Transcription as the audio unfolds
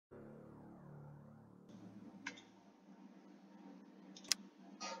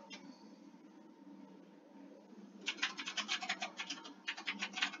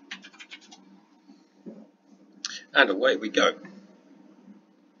And away we go.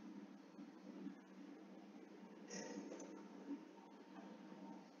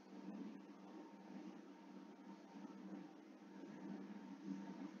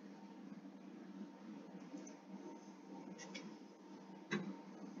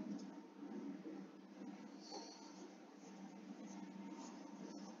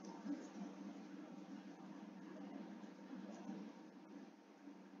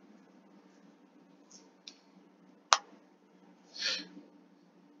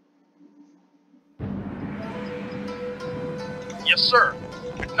 Yes, sir.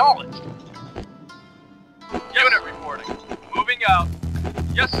 Acknowledged. Unit reporting. Moving out.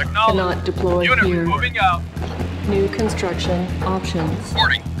 Yes, acknowledged. Cannot deploy Unit here. moving out. New construction options.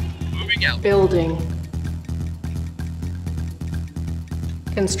 Reporting. Moving out. Building.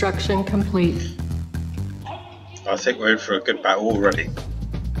 Construction complete. I think we're in for a good battle already.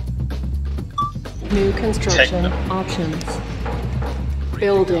 New construction options.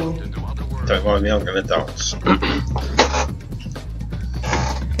 Building. Don't mind me, I'm going to dance.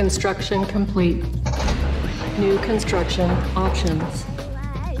 Construction complete. New construction options.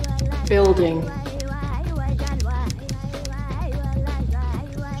 Building.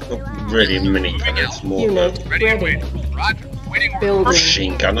 Not really a mini gunner, it's more of Unit a ready. Roger. Waiting order. Building.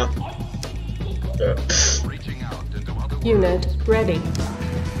 machine gunner. But, Unit ready.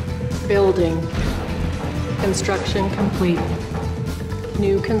 Building. Construction complete.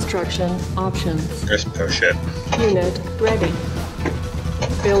 New construction options. let's push it. Unit ready.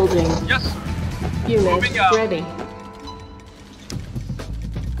 Building. Yes, sir. Unit Moving out. ready.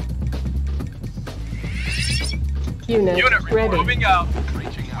 Unit Unit ready. moving out.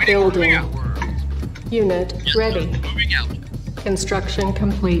 Waiting order. Building. Moving out. Unit Yes, ready. sir. Moving out. Construction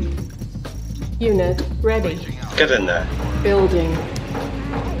complete. Unit ready. Get in there. Building.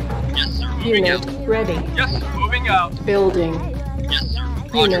 Yes, sir. Moving Unit out. ready. Yes, sir. Moving out. Building. Yes, sir.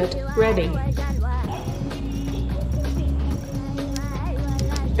 Roger. Unit ready.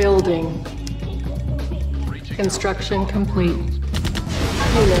 Building. Construction complete.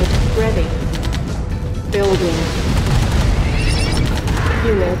 Unit ready. Building.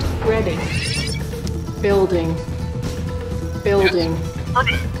 Unit ready. Building. Building.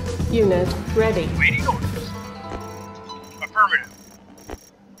 Affirmative. Unit ready. Waiting orders. Affirmative.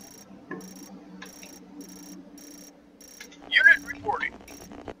 Unit reporting.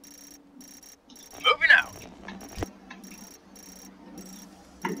 Moving out.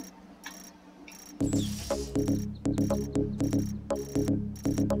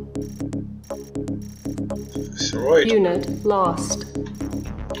 Destroyed. Unit lost.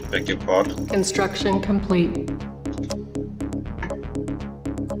 Beg your pardon. Construction complete.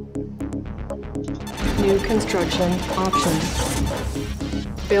 New construction options.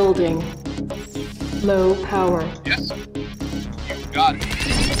 Building. Low power. Yes, sir. You got it.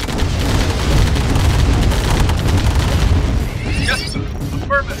 Yes, sir.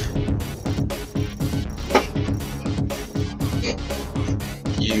 Affirmative.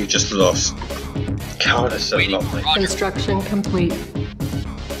 You just lost. Cowardice of not me. Roger. Construction complete.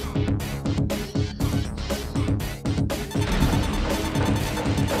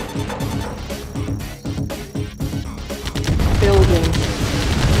 Building.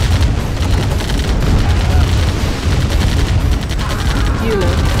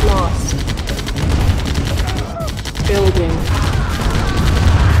 Unit lost. Building.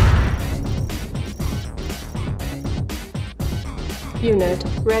 Unit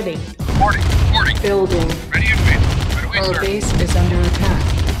ready. Reporting. Reporting. Building. Ready and waiting. Right away, Our sir. base is under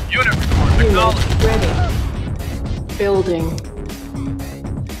attack. Unit report. Unit Acknowledged. ready. Building.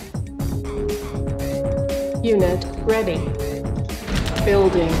 Unit ready.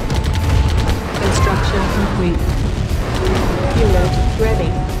 Building. Construction complete. Unit ready.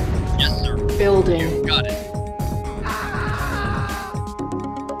 Yes, sir. Building. You got it.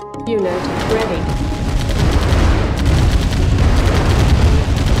 Unit ready.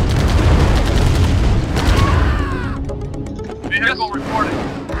 Vehicle reporting.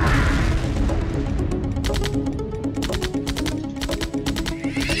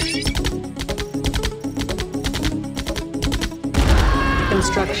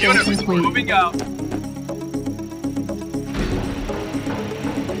 Construction Unit complete. moving out.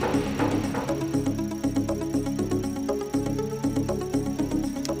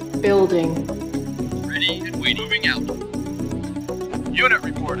 Building. Ready and waiting. Moving out. Unit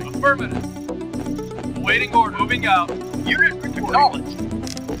reporting. Affirmative. Awaiting order. Moving out. Unit reporting. Acknowledged.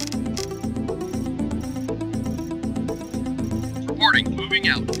 Reporting. Moving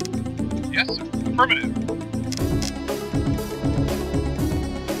out. Yes, sir. Affirmative.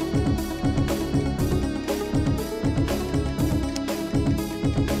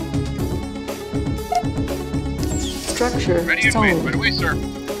 Structure Ready and wait. sold. Right away, sir.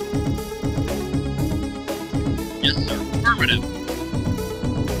 Yes, sir. Affirmative.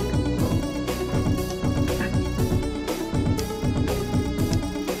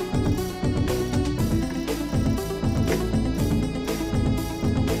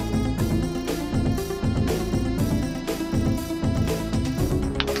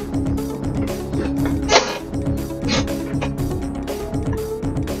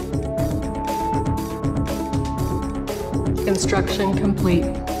 Construction complete.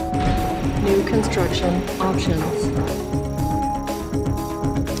 New construction options.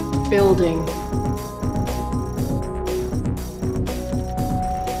 Building.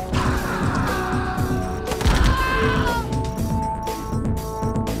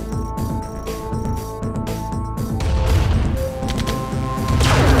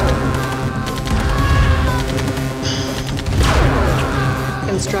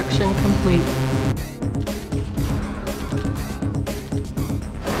 Construction complete.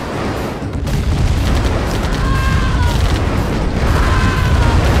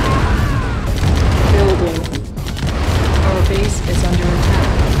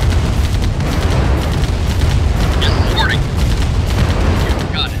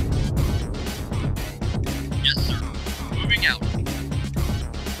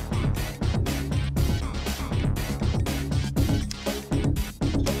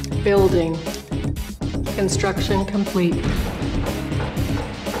 Building. Construction complete.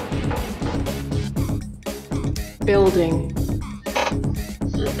 Building.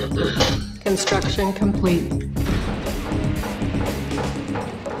 Construction complete.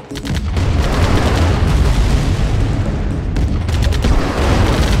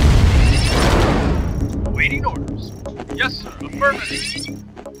 Waiting orders. Yes, sir. Affirmative.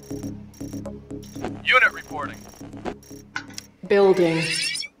 Unit reporting. Building.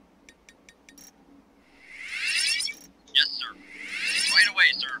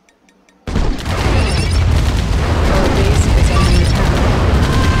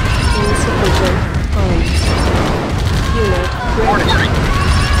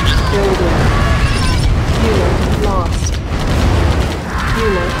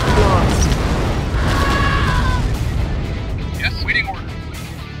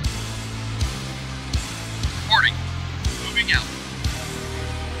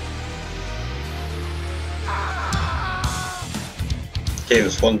 He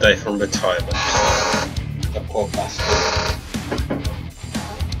was one day from retirement. The poor bastard.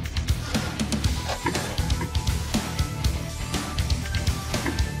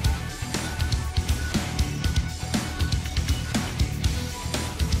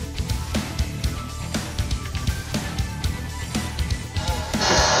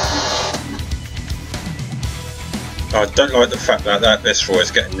 I don't like the fact that that Viceroy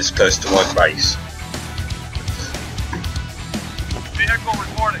is getting this close to my base. Vehicle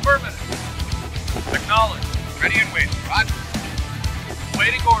reporting. Affirmative. Acknowledged. Ready and waiting. Roger.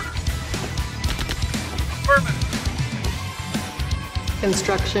 Waiting orders. Affirmative.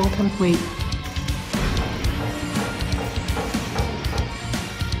 Construction complete.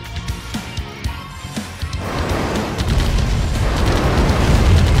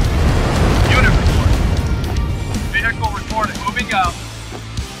 Unit reporting. Vehicle reporting. Moving out.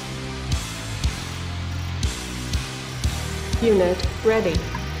 Unit ready.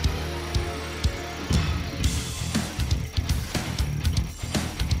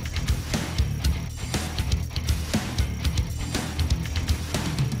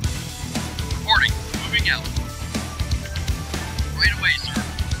 Reporting. Moving out. Right away, sir.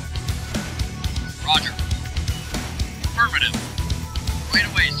 Roger. Affirmative. Right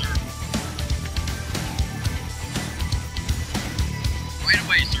away, sir. Right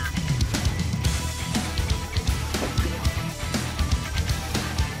away, sir.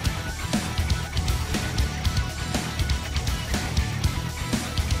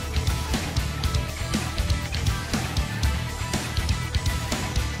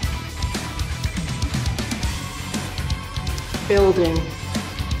 Building.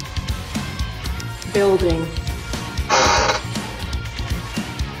 Building.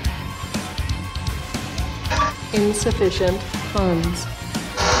 Insufficient funds.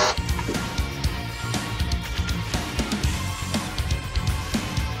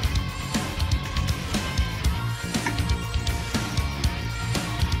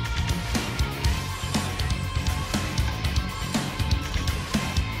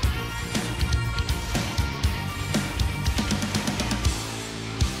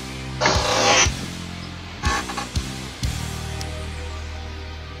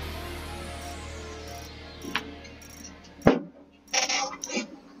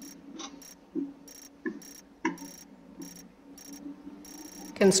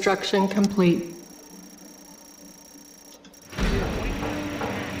 Construction complete.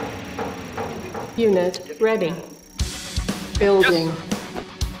 Unit ready. Building. Yes.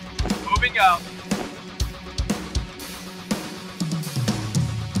 Moving out.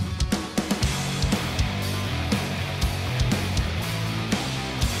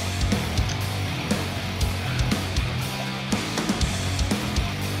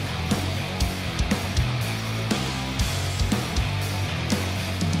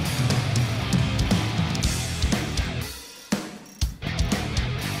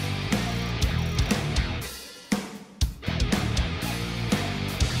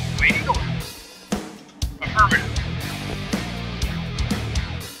 Waiting orders. Affirmative.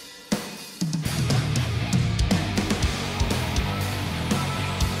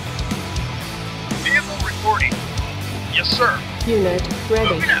 Vehicle reporting. Yes, sir. Unit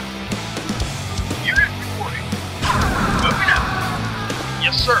ready. Moving out. Unit reporting. Moving out.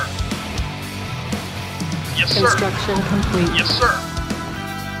 Yes, sir. Yes, sir. Construction complete. Yes, sir.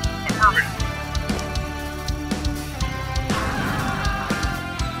 Affirmative.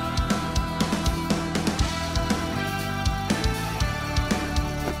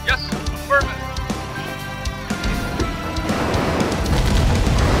 Yes, affirmative.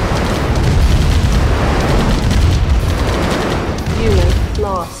 Unit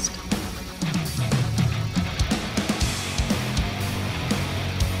lost.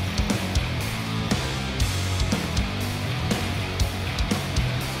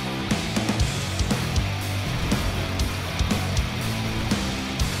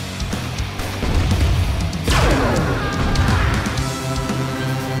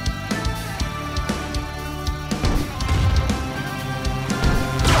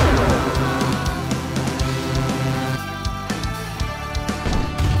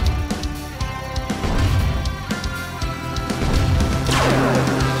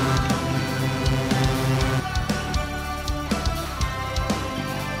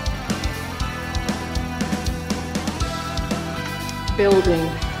 Building.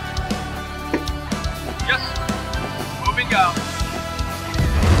 Yes. Moving out.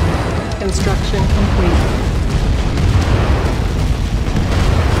 Construction complete.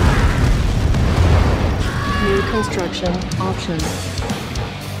 New construction options.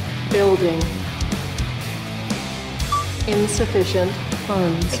 Building. Insufficient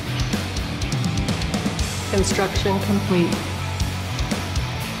funds. Construction complete.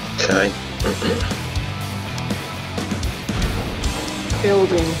 Okay.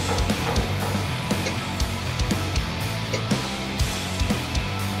 Building.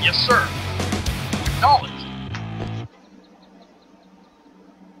 Yes, sir. Acknowledged.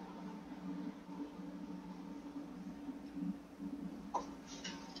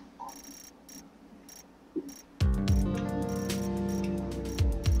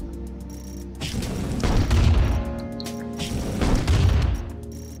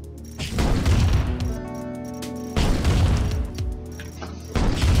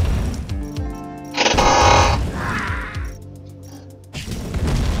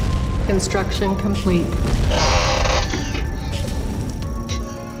 Construction complete.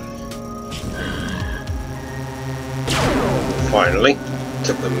 Finally.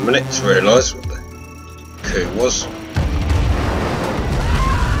 Took them a minute to realise what the coup was.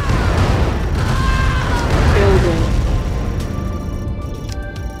 Building.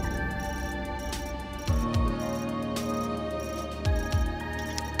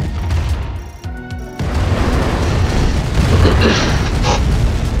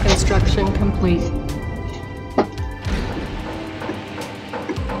 Construction complete.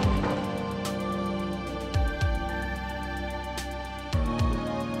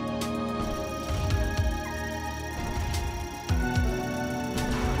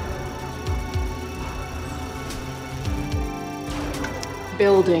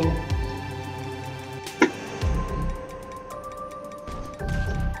 Building.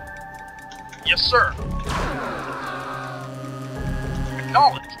 Yes, sir.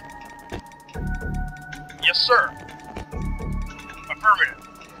 Acknowledged. Yes, sir.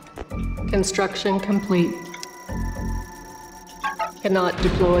 Affirmative. Construction complete. Cannot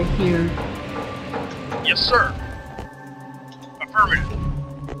deploy here. Yes, sir. Affirmative.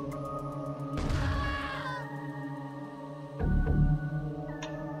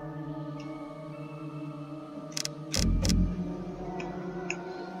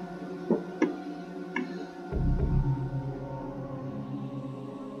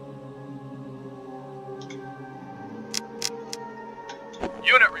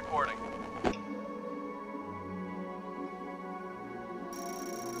 Unit reporting.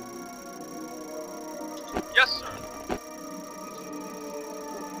 Yes, sir.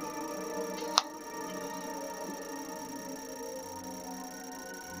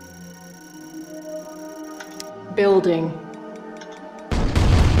 Building.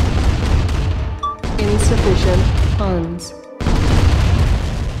 Insufficient funds.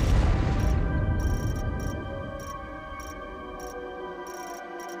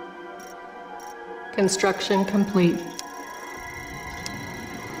 Construction complete.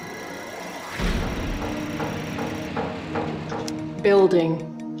 Building.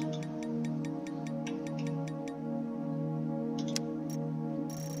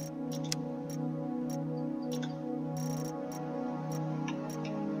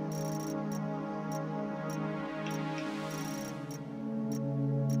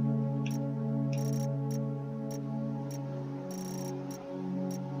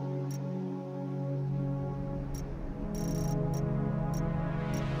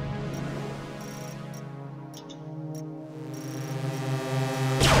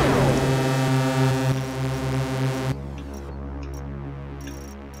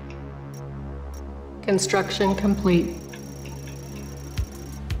 Construction complete.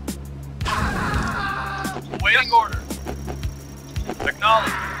 Awaiting order.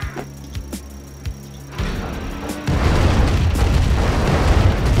 Acknowledged.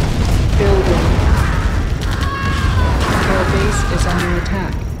 Building. Our base is under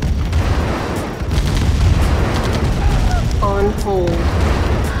attack. On hold.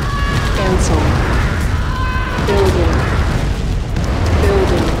 Cancel. Building.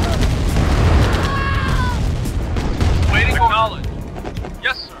 Building. Waiting acknowledged.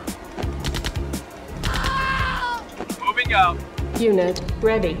 Yes, sir. Moving out. Unit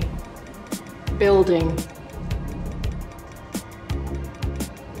ready. Building.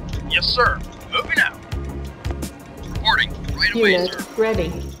 Yes, sir. Moving out. Reporting. Right away, Unit sir.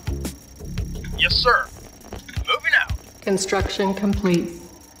 ready. Yes, sir. Moving out. Construction complete.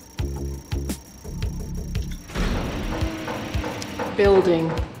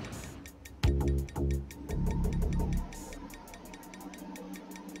 Building.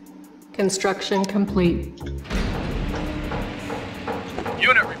 Construction complete.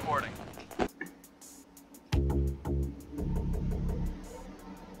 Unit reporting.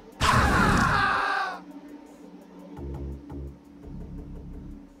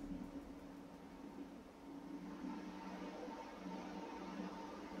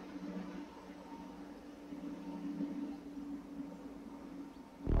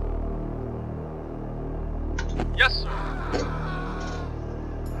 Yes, sir.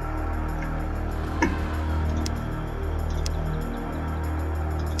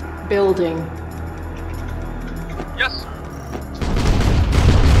 Building. Yes, sir.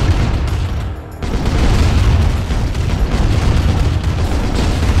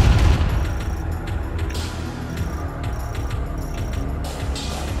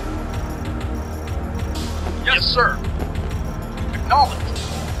 Yes, sir. Acknowledged.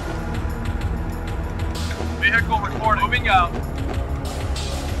 Vehicle reporting. Moving out.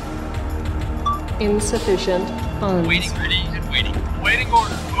 Insufficient funds. Waiting, ready, and waiting. Waiting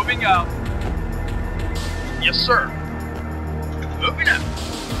order. Moving out. Yes, sir. Moving out.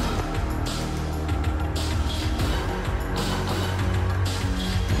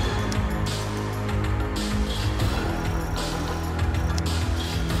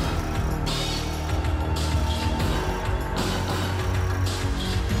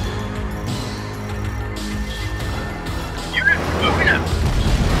 Unit moving out.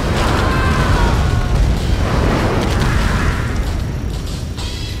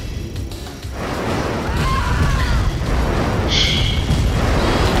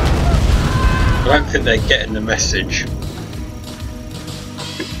 I don't think they're getting the message.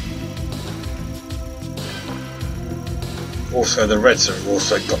 Also, the Reds have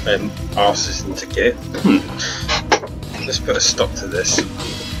also got their arses into gear. Let's put a stop to this.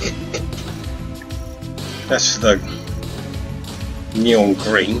 That's for the neon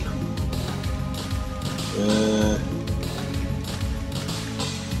green.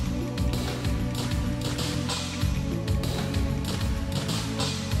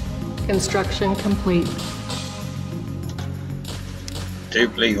 Construction complete. Do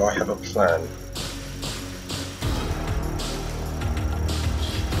believe I have a plan.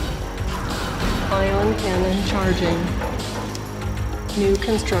 Ion cannon charging. New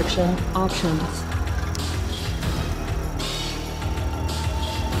construction options.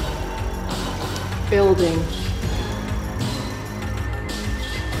 Building.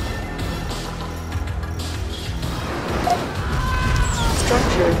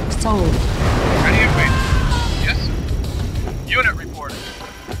 Structure sold. Ready and waiting. Yes, sir. Unit reporting.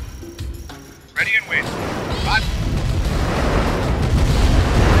 Ready and waiting. Roger.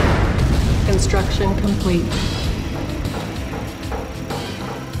 Construction complete.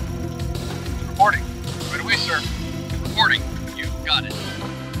 Reporting. Right away, sir.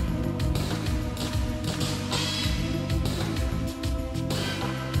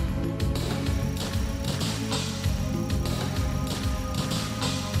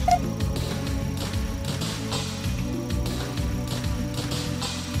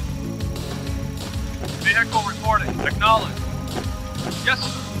 Vehicle reporting. Acknowledged. Yes,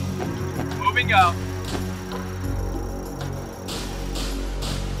 sir. Moving out.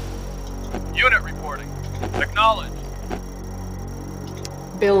 Unit reporting. Acknowledged.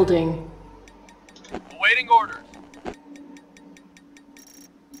 Building. Awaiting orders.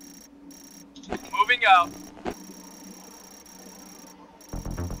 Moving out.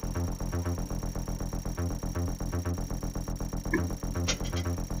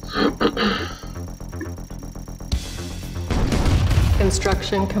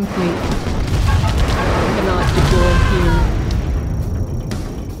 Construction complete. Cannot deploy here.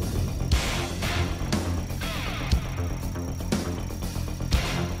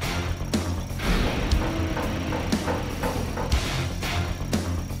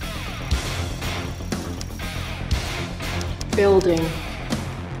 Building.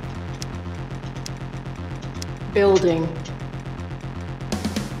 Building.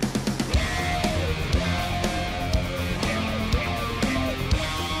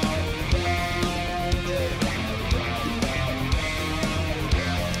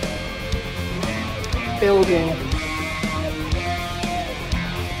 Building.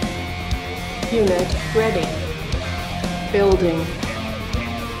 Unit ready. Building.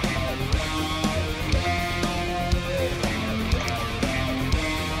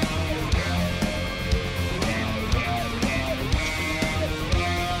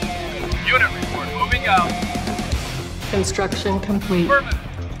 Unit report. Moving out. Construction complete. Affirmative.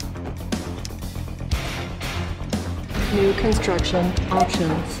 New construction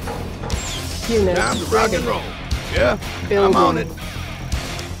options. Unit Time to rock ready. and roll. Yeah, Building. I'm on it.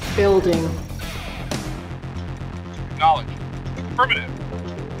 Building. Acknowledged. Affirmative.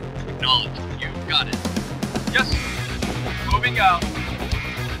 Acknowledged. You got it. Yes, sir. Moving out.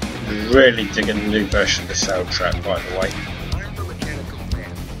 Really digging the new version of the soundtrack, by the way.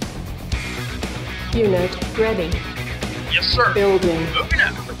 Unit ready. Yes, sir. Building. Moving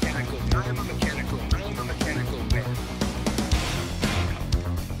out.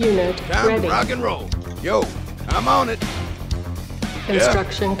 Unit Time ready. to rock and roll. Yo, I'm on it.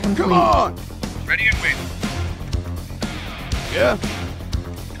 Construction complete. Come on. Ready and waiting. Yeah,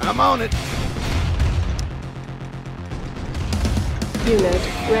 I'm on it. Unit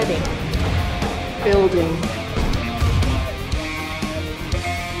ready. Building.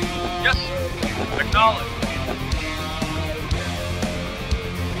 Yes, sir. Acknowledged.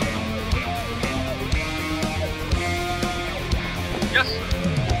 Yes,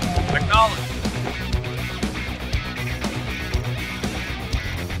 sir. Acknowledged.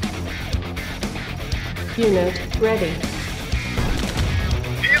 Unit ready.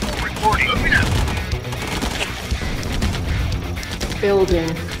 Vehicle reporting. Moving out. Building.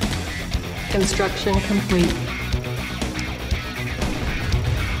 Construction complete.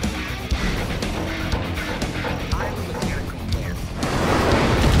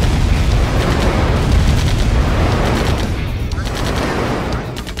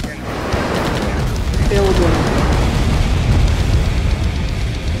 Building.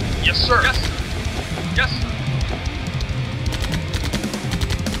 Yes, sir. Yes, sir. Yes, sir.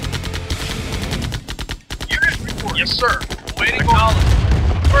 Unit report. Yes, sir. Waiting. Acknowledged.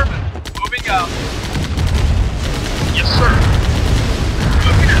 Affirmative. Moving out. Yes, sir.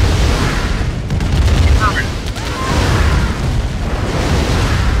 Moving out. Affirmative.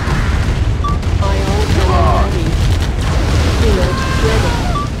 Ion cannon ready. Unit ready.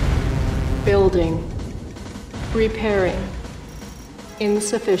 Building. Repairing.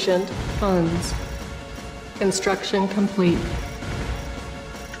 Insufficient funds. Construction complete.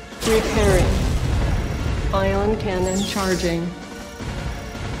 Repairing. Ion cannon charging.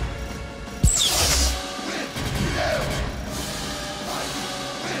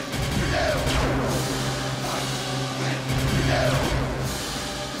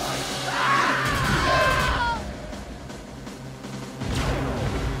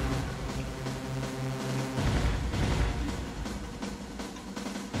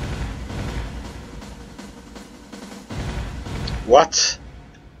 What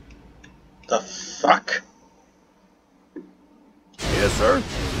the fuck? Yes, sir.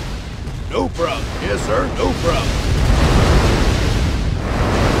 No problem. Yes, sir. No problem.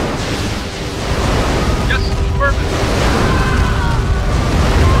 Yes, affirmative.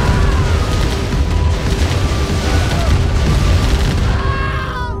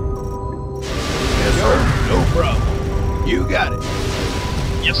 Yes, sir. No problem. You got it.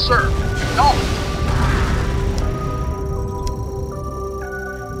 Yes, sir. Acknowledged.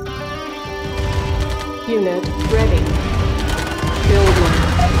 Unit ready. Building.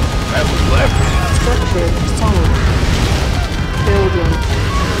 That was left. Structure solid. Building.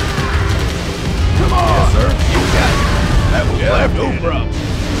 Come on.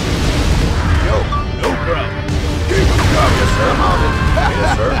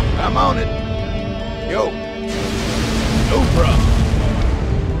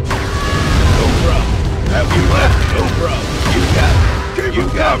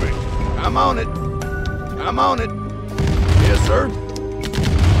 Incoming! I'm on it. I'm on it. Yes, sir.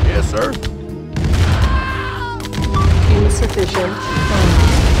 Yes, sir. Insufficient funds.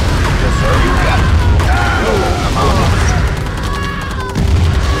 Yes, sir. You got it. I'm on it.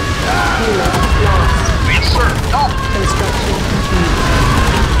 Unit lost. Yes, sir. No. Construction complete.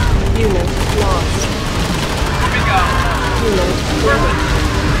 Unit lost. Moving out. Unit ready.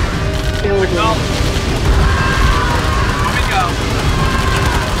 Building. Acknowledged. Moving out.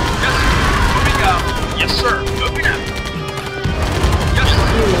 Yes, sir. Moving out. Yes, sir. Moving out. Yes, sir.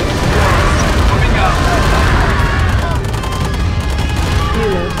 Unit lost. Moving out.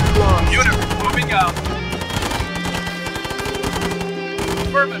 Unit lost. Unit moving out.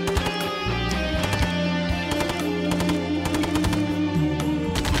 Affirmative.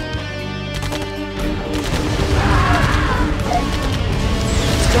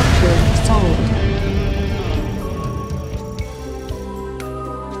 Structure solid.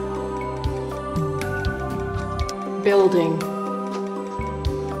 Building.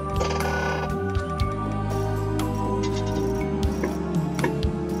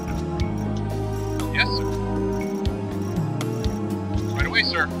 Yes, sir. Right away,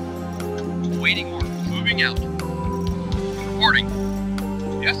 sir. Waiting orders. Moving out. Reporting.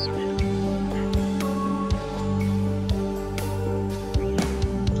 Yes, sir.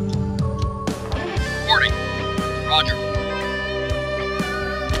 Reporting. Roger.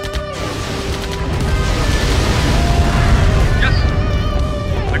 Yes, sir.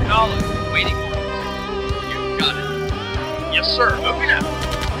 Acknowledged. Waiting orders. You got it. Yes, sir. Moving out.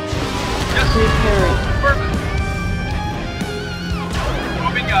 Yes, sir. Repairing. Affirmative.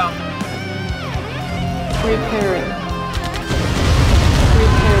 Moving out. Repairing.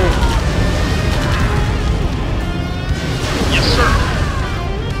 Repairing. Yes, sir.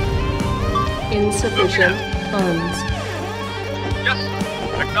 Insufficient funds. Yes,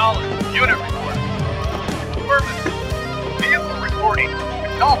 sir. Acknowledged. Unit report. Affirmative. Vehicle reporting.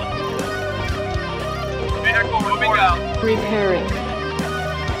 Acknowledged. Vehicle moving out. Repairing.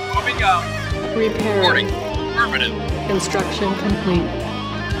 Moving out. Reporting. Repairing. Affirmative. Construction complete.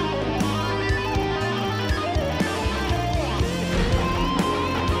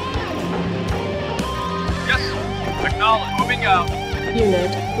 Yes, sir. Acknowledged. Moving out.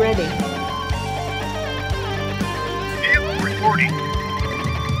 Unit ready. Vehicle reporting.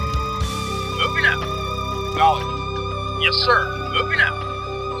 Moving out. Acknowledged. Yes, sir. Moving out.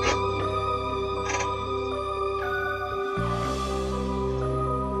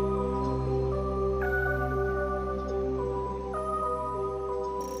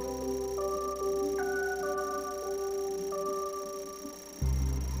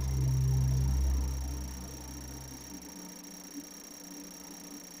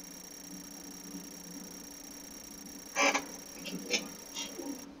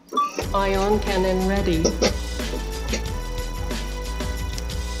 Ion cannon ready.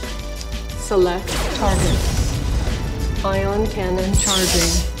 Select target. Ion cannon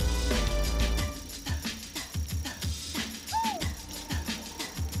charging.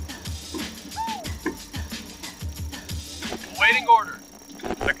 Awaiting orders.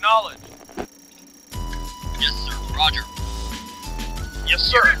 Acknowledged. Yes, sir. Roger. Yes,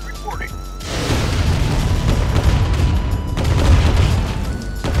 sir. Unit reporting.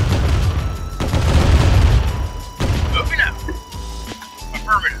 Moving out.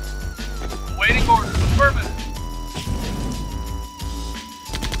 Affirmative. Awaiting orders. Affirmative.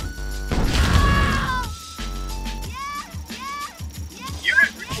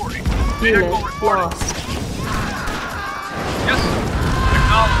 Unit reporting. Vehicle Unit reporting. lost. Yes, sir.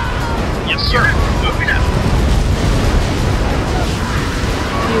 Acknowledged. Yes, sir. Moving out.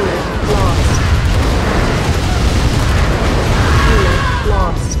 Unit lost. Unit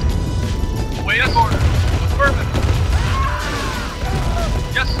lost. Awaiting orders. Affirmative.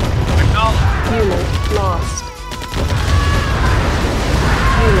 Yes, sir. Acknowledged. Unit lost.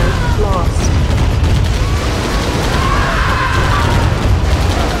 Unit lost.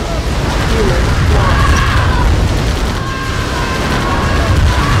 Unit lost.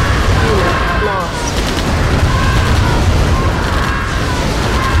 Unit lost.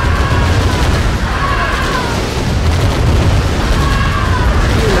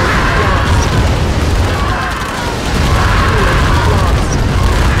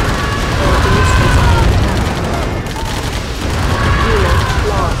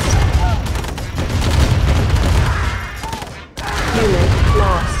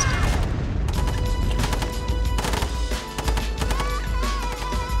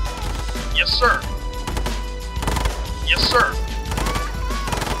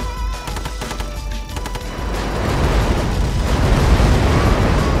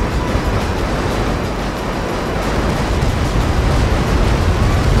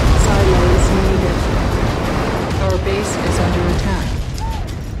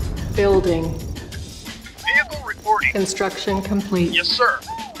 Building. Vehicle reporting. Construction complete. Yes, sir.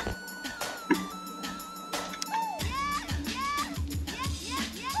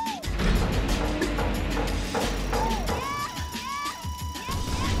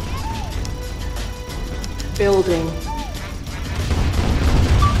 Building.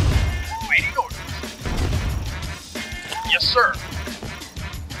 Waiting orders. Yes, sir.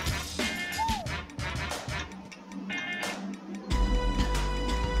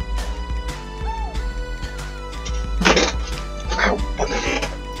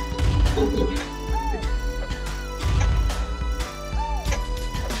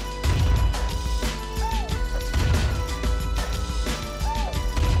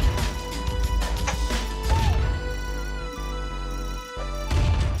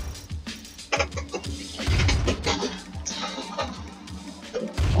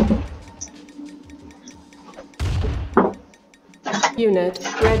 Unit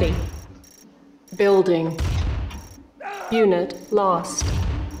ready. Building. Unit lost.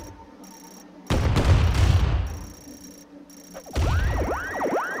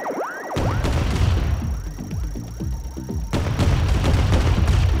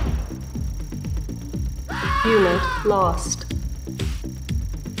 Unit lost.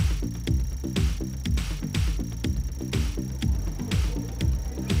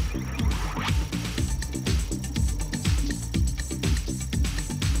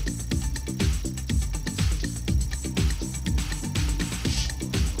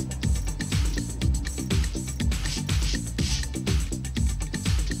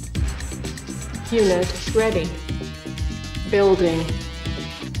 Unit ready. Building.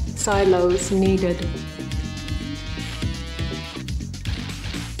 Silos needed.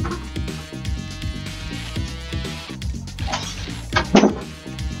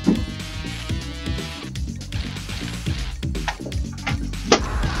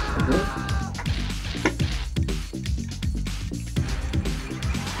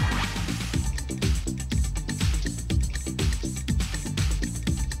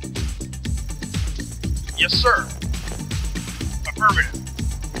 Yes, sir. Affirmative.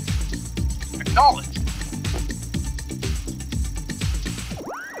 Acknowledged.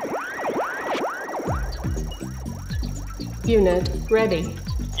 Unit ready.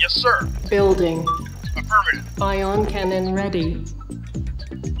 Yes, sir. Building. Affirmative. Ion cannon ready.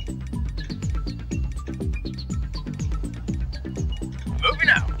 Moving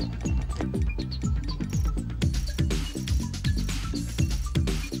out.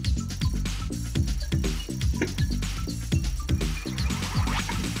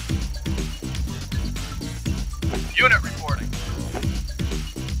 Unit reporting.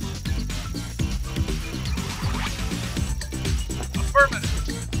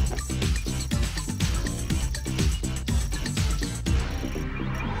 Affirmative.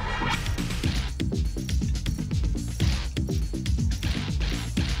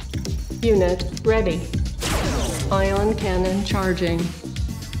 Unit ready. Ion cannon charging.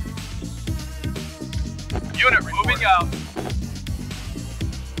 Unit moving out.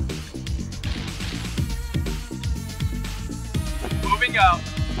 Moving out.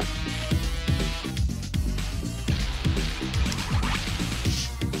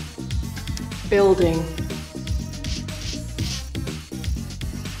 Building.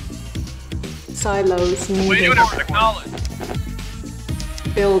 Silos Waiting needed. order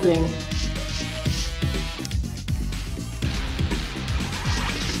acknowledged. Building.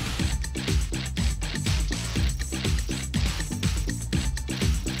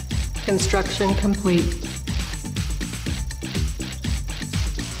 Construction complete.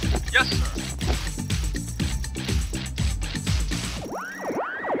 Yes, sir.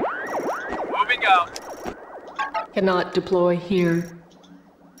 Moving out. Cannot deploy here.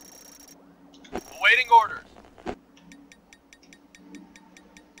 Awaiting orders.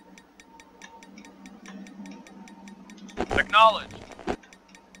 Acknowledged.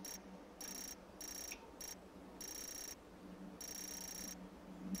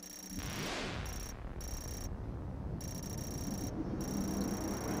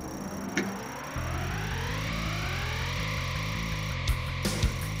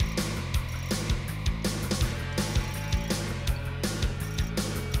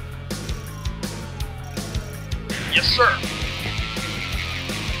 Yes, sir.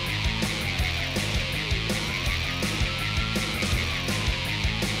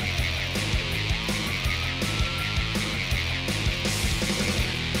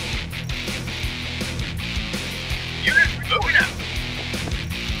 Unit moving out.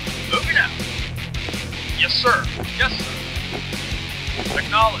 Moving out. Yes, sir. Yes, sir.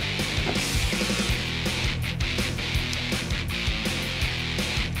 Acknowledged.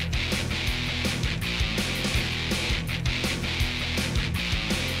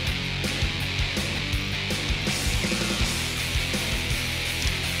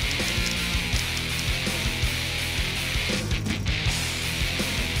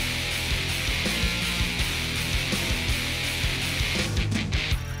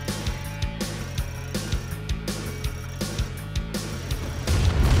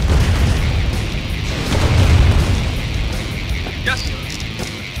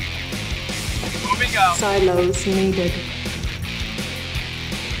 out. Silos needed.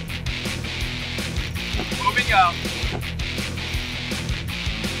 Moving out.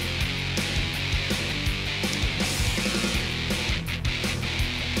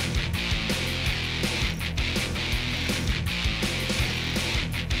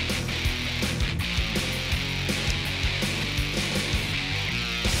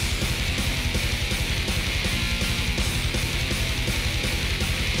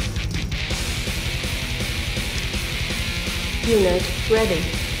 Unit ready.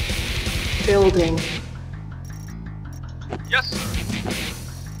 Building. Yes, sir.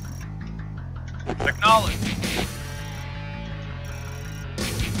 Acknowledge.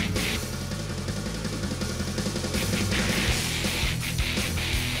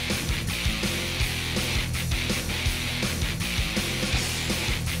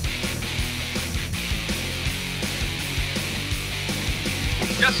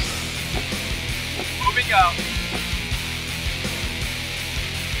 Yes, sir. Moving out.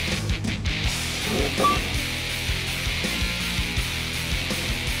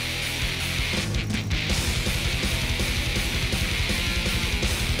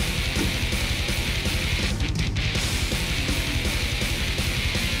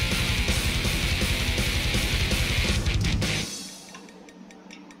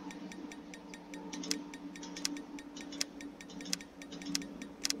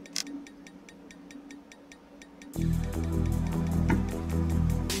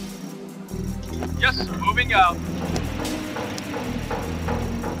 Yes, sir. Moving out.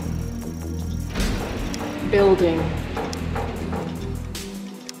 Building.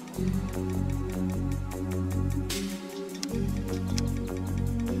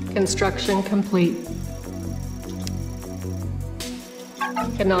 Construction complete.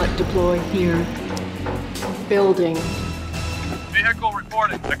 Cannot deploy here. Building. Vehicle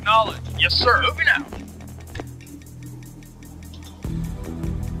reporting. Acknowledge. Yes, sir. Moving out.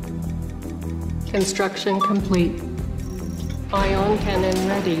 Construction complete. Ion cannon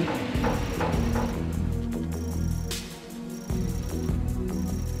ready.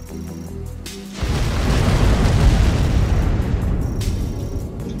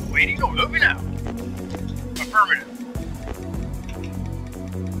 Waiting or moving out. Affirmative.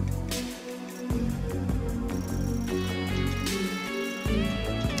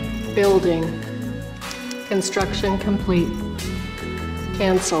 Building. Construction complete.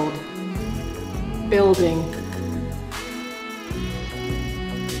 Cancelled. Building.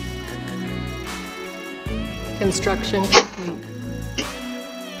 Construction complete.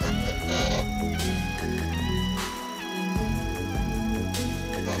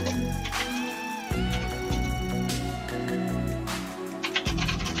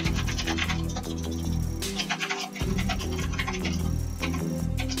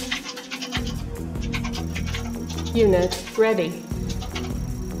 Unit ready.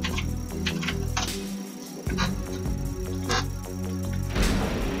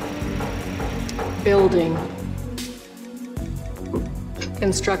 Building.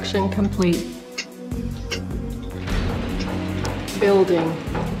 Construction complete. Building.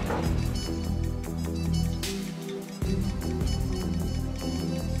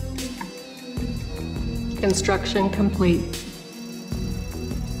 Construction complete.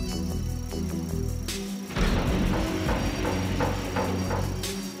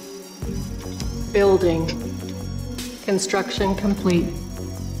 Building. Construction complete.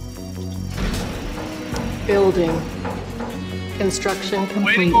 Building. Construction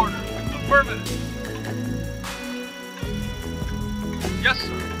complete. Waiting order. Affirmative. Yes,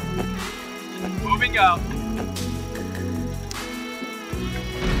 sir. Moving out.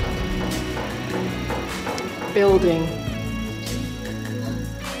 Building.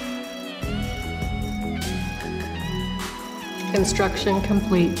 Construction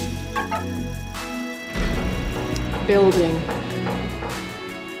complete. Building.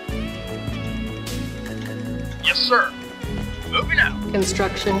 Yes, sir. Moving out.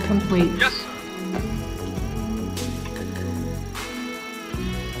 Construction complete. Yes, sir.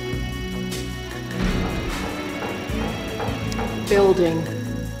 Building.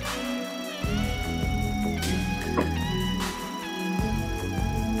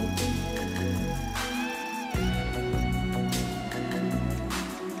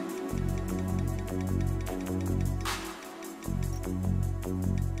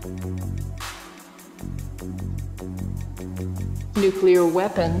 Nuclear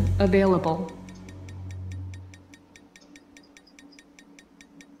weapon available.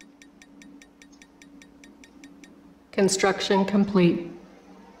 Construction complete.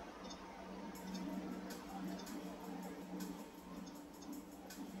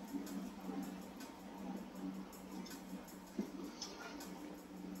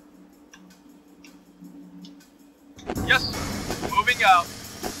 Moving out.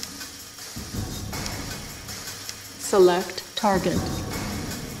 Select target.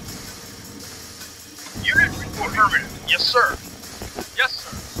 Unit report. Affirmative. Yes, sir. Yes,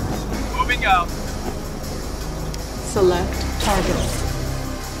 sir. Moving out. Select target.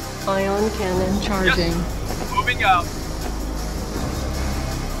 Ion cannon charging. Yes. Moving out.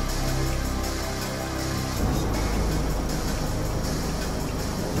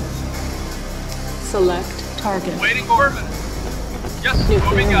 Select target. Waiting order. Yes,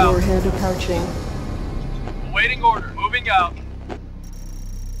 moving Nuclear out. warhead approaching. Waiting order. Moving out.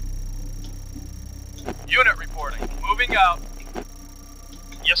 Unit reporting. Moving out.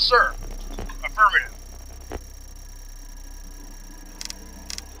 Yes, sir. Affirmative.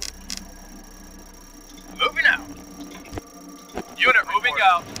 Moving out. Unit moving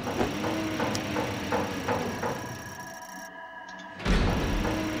out.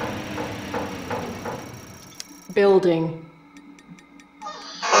 Building.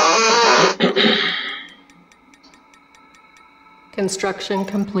 Construction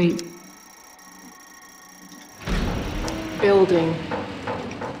complete. Building.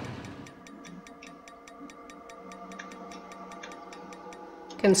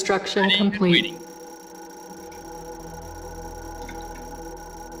 Construction Ready and complete. waiting.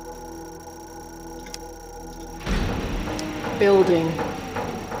 Building.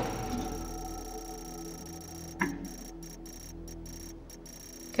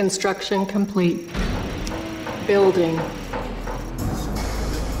 Construction complete. Building.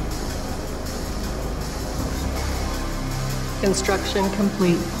 Construction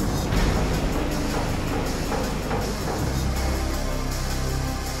complete.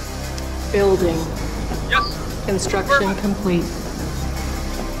 Building. Yes, sir. Construction Affirmative. complete.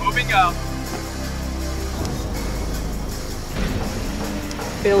 Moving out.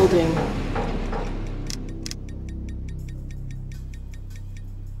 Building.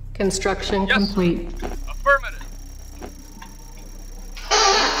 Construction Yes, sir. complete. Affirmative.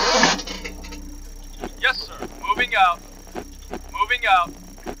 Yes, sir. Moving out. Moving out.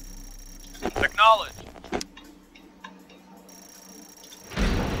 Acknowledge.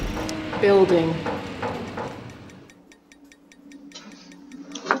 Building.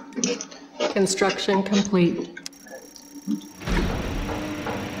 Construction complete.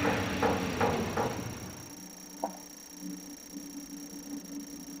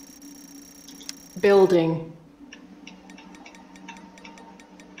 Building.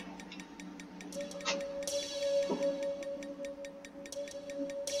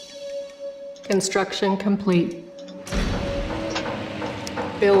 Construction complete.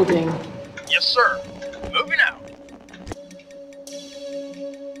 Building. Yes, sir. Moving out.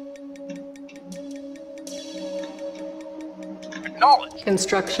 Acknowledge.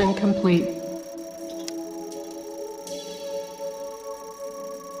 Construction complete.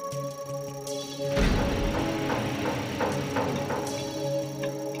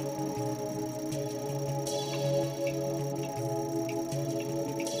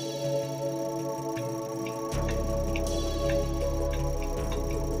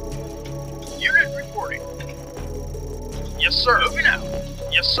 Unit reporting. Yes, sir. Moving out.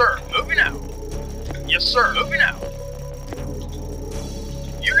 Yes, sir. Moving out. Yes, sir. Moving out.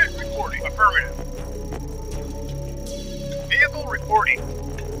 Unit reporting. Affirmative. Vehicle reporting.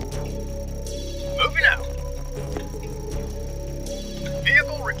 Moving out.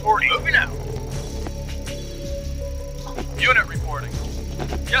 Vehicle reporting. Moving out. Unit reporting.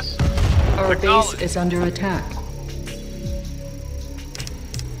 Yes, sir. Our base Acknowledge. is under attack.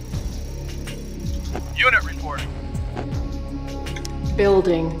 Unit reporting.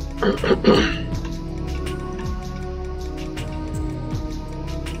 Building.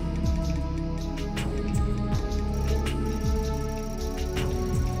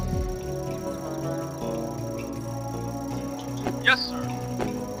 Yes, sir.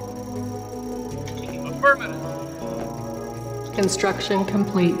 Affirmative. Construction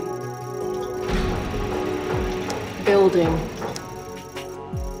complete. Building.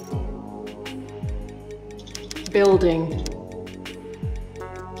 Building.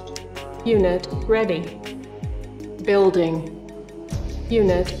 Unit ready. Building.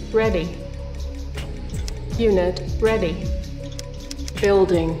 Unit ready. Unit ready.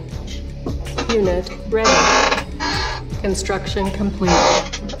 Building. Unit ready. Construction complete.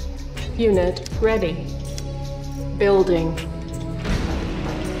 Unit ready. Building.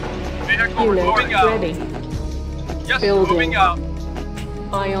 Vehicle Unit moving out. ready. Yes, Building. moving out.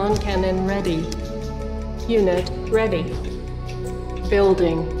 Ion cannon ready. Unit ready.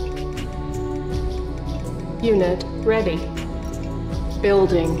 Building. Unit ready.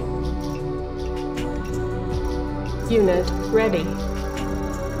 Building. Unit ready.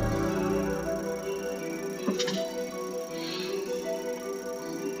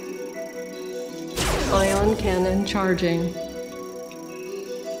 Ion cannon charging.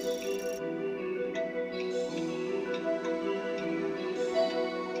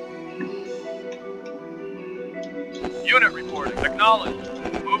 Unit reporting.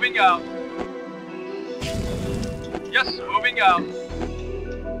 Acknowledged. Moving out. Yes, sir. Moving out.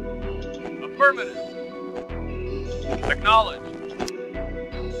 Affirmative. Acknowledged.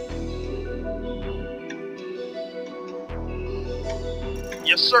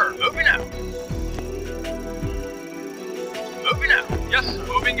 Yes, sir. Moving out. Moving out. Yes, sir.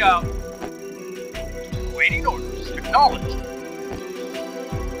 Moving out. Waiting orders. Acknowledged.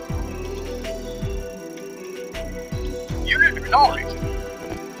 Unit acknowledged.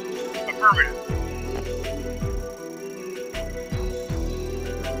 Affirmative.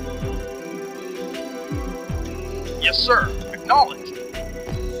 Yes, sir. Acknowledged.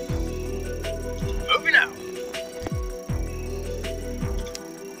 Moving out.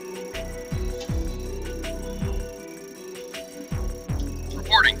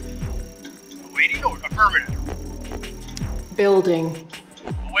 Reporting. Awaiting order. Affirmative. Building.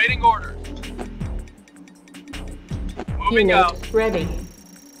 Awaiting orders. Moving Unit out. ready.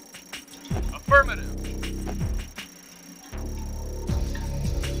 Affirmative.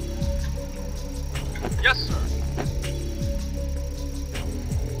 Yes, sir.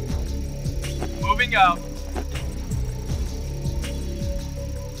 Moving out.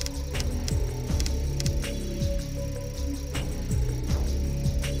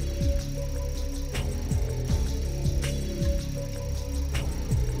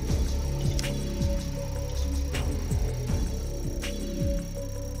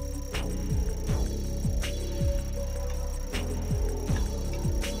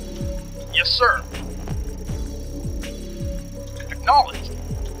 Yes, sir. Acknowledged.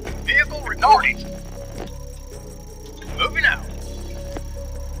 Vehicle acknowledged. Moving out.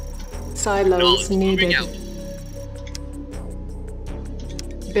 Silos Moving needed. out.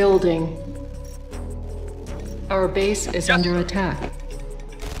 Building. Our base is Yes, under sir. attack.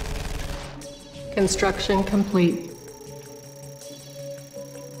 Construction complete.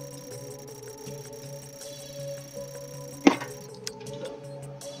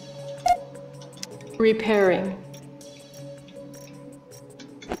 Repairing.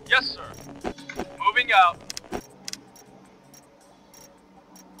 Yes, sir. Moving out.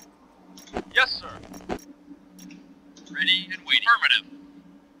 Yes, sir. Ready and waiting.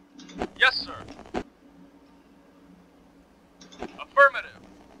 Affirmative. Yes, sir. Affirmative.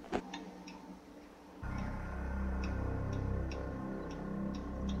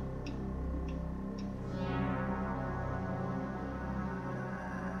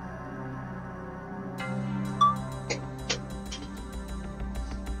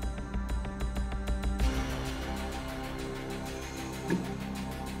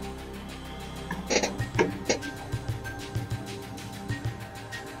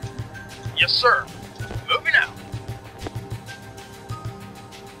 Yes, sir. Moving out.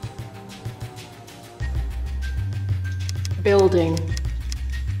 Building.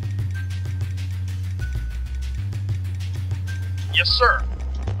 Yes, sir.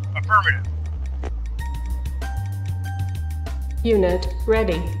 Affirmative. Unit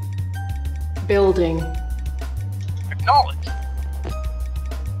ready. Building. Acknowledged.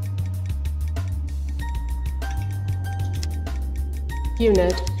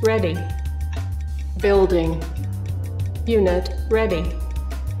 Unit ready. Building. Unit ready.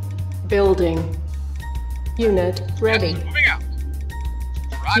 Building. Unit ready. Yes, moving out.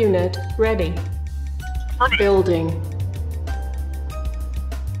 Roger. Unit ready. Affirmative. Building.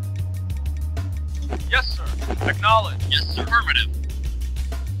 Yes, sir. Acknowledged. Yes, sir. Affirmative.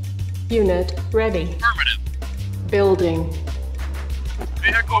 Unit ready. Affirmative. Building.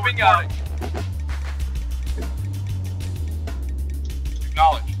 Vehicle moving out.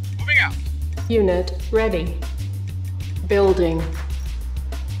 Acknowledged. Moving out. Unit ready. Building.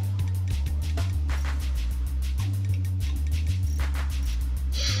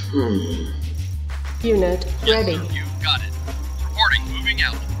 Unit Yes, ready. sir. You got it. Reporting. Moving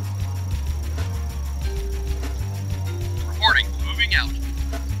out. Reporting. Moving out.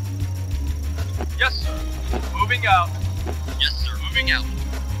 Yes, sir. Moving out. Yes, sir. Moving out.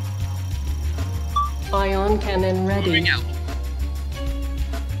 Ion cannon ready. Moving out.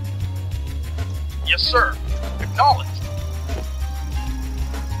 Yes, sir. Acknowledged.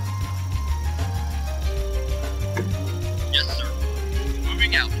 Yes, sir.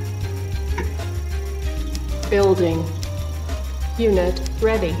 Moving out. Building. Unit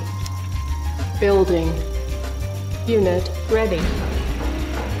ready. Building. Unit ready.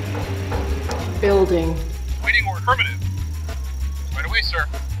 Building. Waiting order. Affirmative. Right away, sir.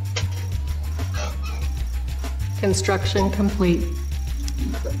 Construction complete.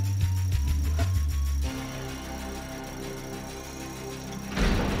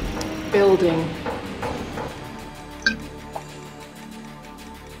 Building.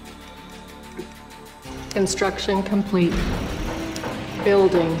 Construction complete.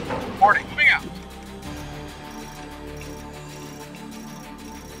 Building. Reporting. Moving out.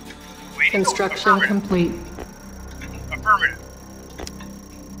 Waiting Construction orders. complete. Affirmative.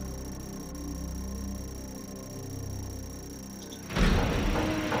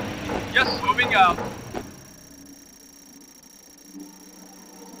 Yes, moving out.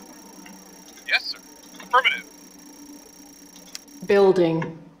 Yes, sir. Affirmative.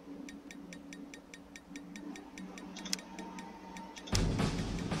 Building.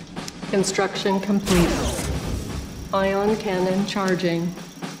 Construction complete. Ion cannon charging.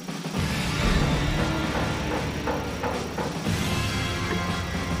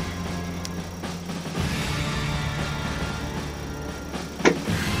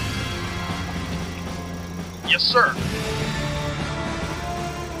 Yes, sir.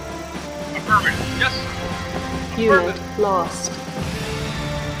 Affirmative. Yes, sir. Unit Affirmative. lost.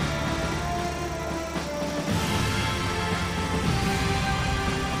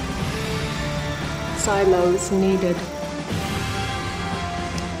 Silos needed.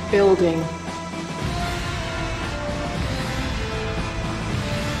 Building.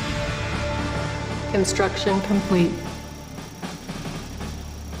 Construction complete.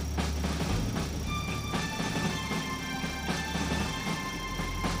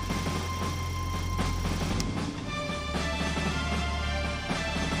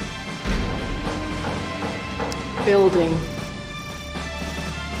 Building.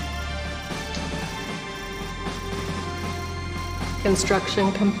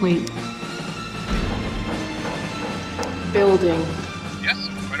 Construction complete. Building. Yes,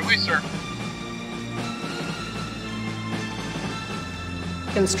 sir. Right away, sir.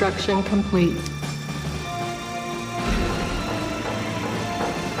 Construction complete.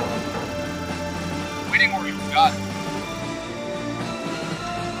 Waiting orders. Got it.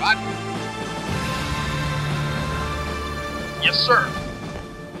 Roger. Yes, sir.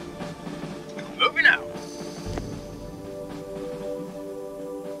 Moving out.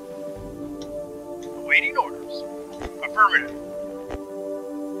 Awaiting orders. Affirmative.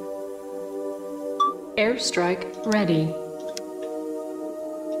 Airstrike ready.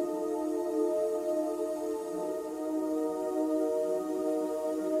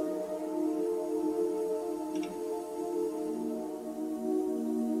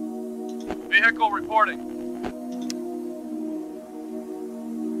 Vehicle reporting.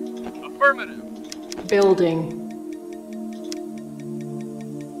 Affirmative. Building.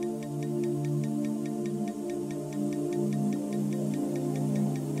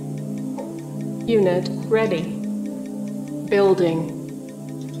 Unit ready. Building.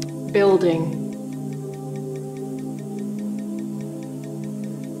 Building.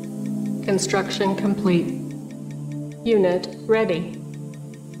 Construction complete. Unit ready.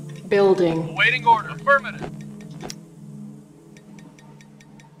 Building. Awaiting order. Affirmative.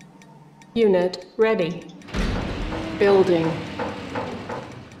 Unit ready. Building.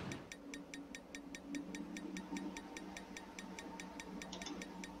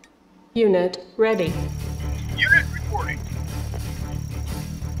 Unit ready. Unit reporting.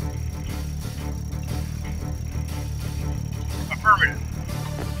 Affirmative.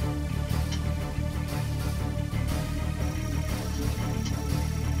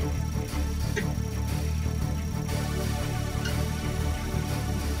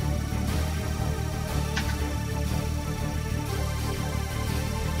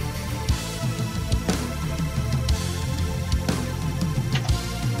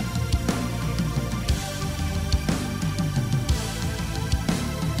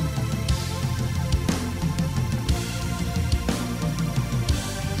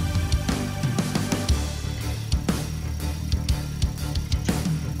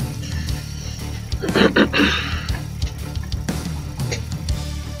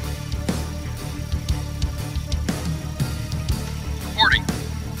 Reporting.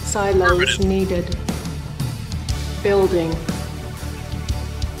 Silos needed. Building.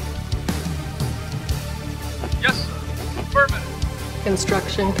 Yes, sir. Affirmative.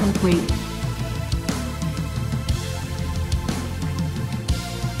 Construction complete.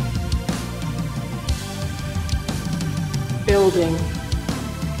 Building.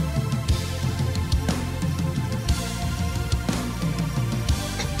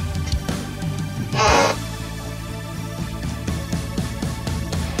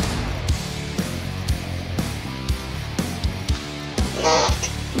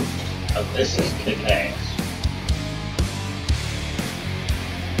 And this is kick ass.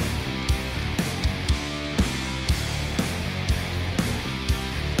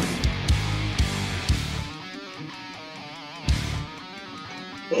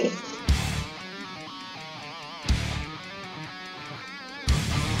 I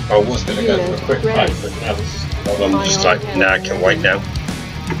was going to go for a quick break, but now this is, I'm just like, nah, I can wait now.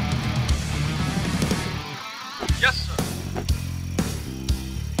 Yes, sir.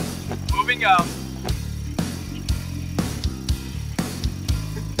 Moving out.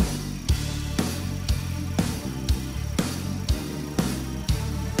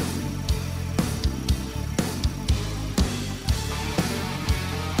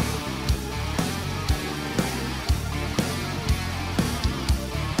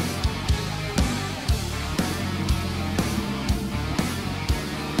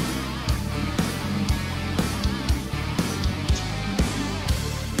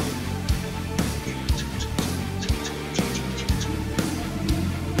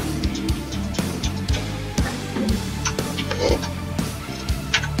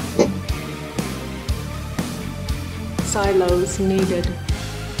 Silos needed.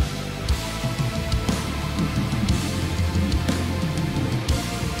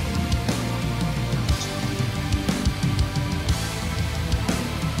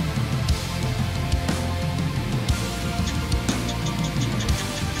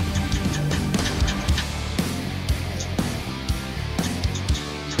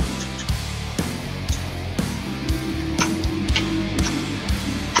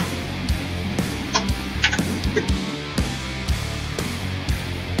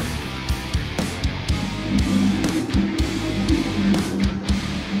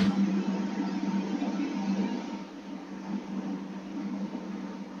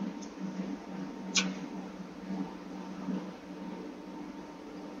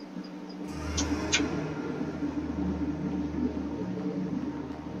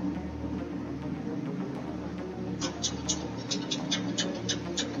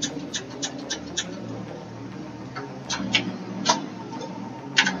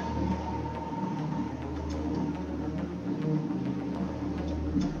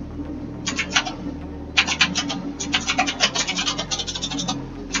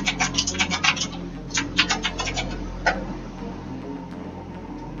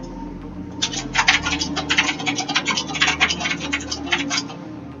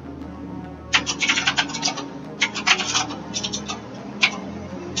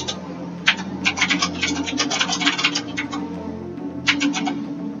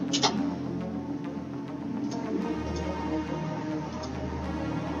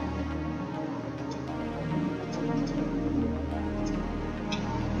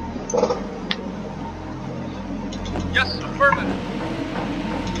 Yes, affirmative.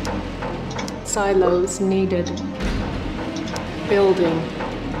 Silos needed. Building.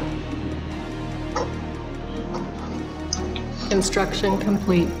 Construction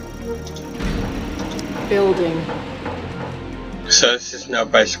complete. Building. So this is now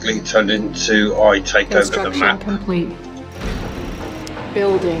basically turned into I take over the Construction map. complete.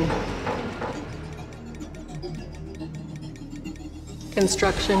 Building.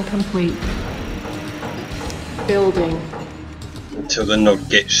 Construction complete. Building. Until the node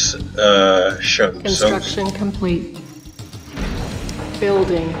gets shown. Construction complete.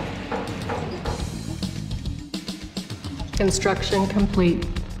 Building. Construction complete.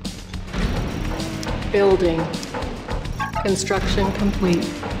 Building. Construction complete.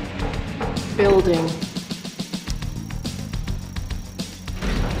 Building.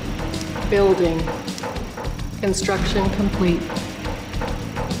 Building. Construction complete.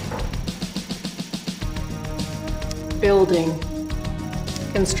 Building.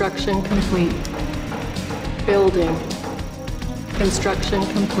 Construction complete. Building. Construction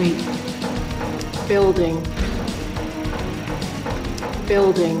complete. Building.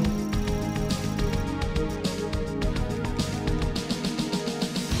 Building.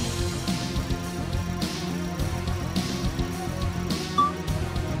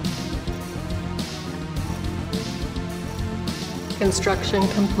 Construction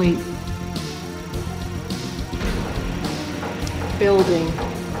complete. Building.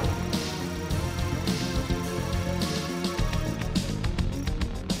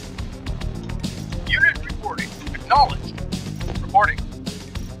 Unit reporting. Acknowledged. Reporting.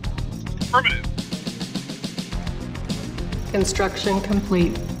 Affirmative. Construction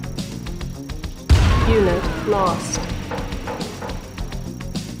complete. Unit lost.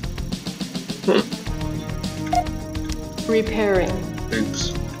 Repairing.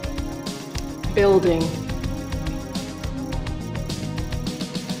 Oops. Building.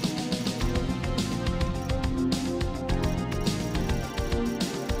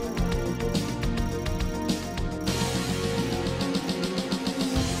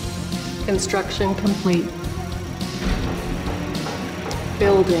 Construction complete.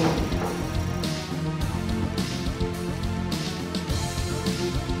 Building.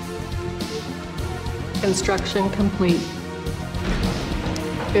 Construction complete.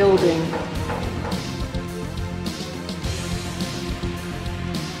 Building.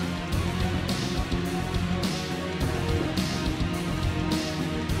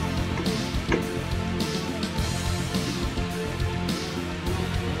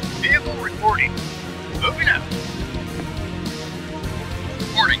 Vehicle reporting. Moving out.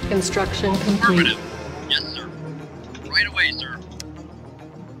 Reporting. Construction complete. Affirmative. Yes, sir. Right away, sir.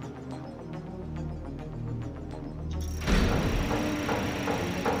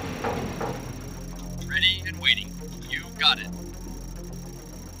 Ready and waiting. You got it.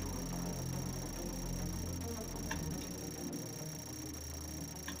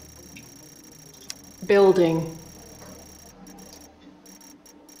 Building.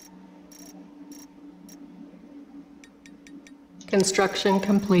 Construction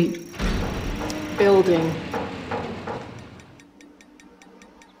complete. Building.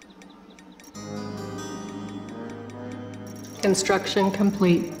 Construction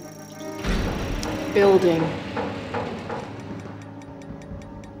complete. Building.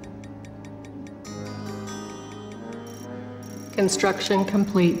 Construction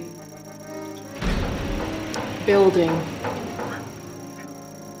complete. Building.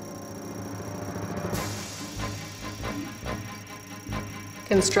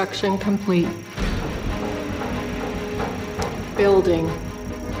 Construction complete. Building.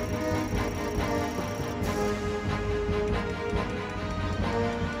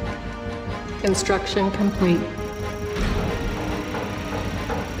 Construction complete.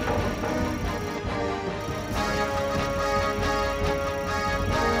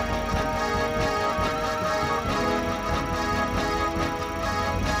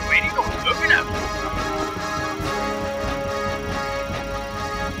 Waiting. Moving out.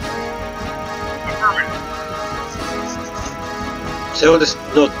 Affirmative. Till this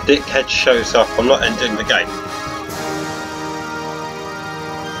not dickhead shows up, I'm not ending the game.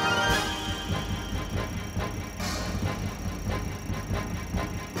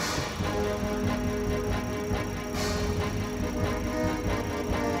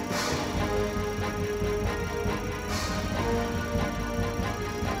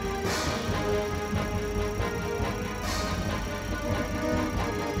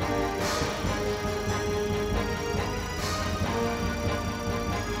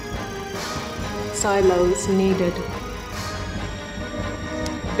 Silos needed.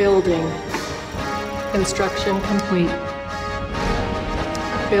 Building. Construction complete.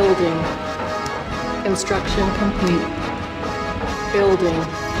 Building. Construction complete. Building.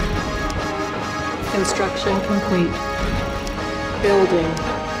 Construction complete. Building.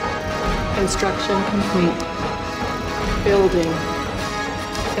 Construction complete. Building.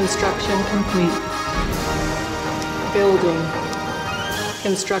 Construction complete. Building.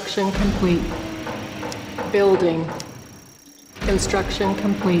 Construction complete. Building. Construction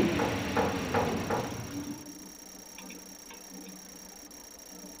complete.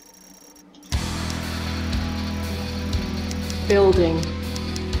 Building.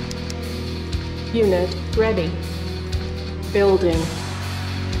 Unit ready. Building.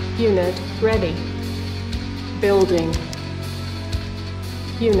 Unit ready. Building.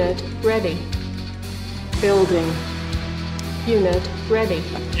 Unit ready. Building. Unit ready.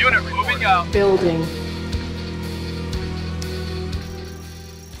 Unit moving out. Building.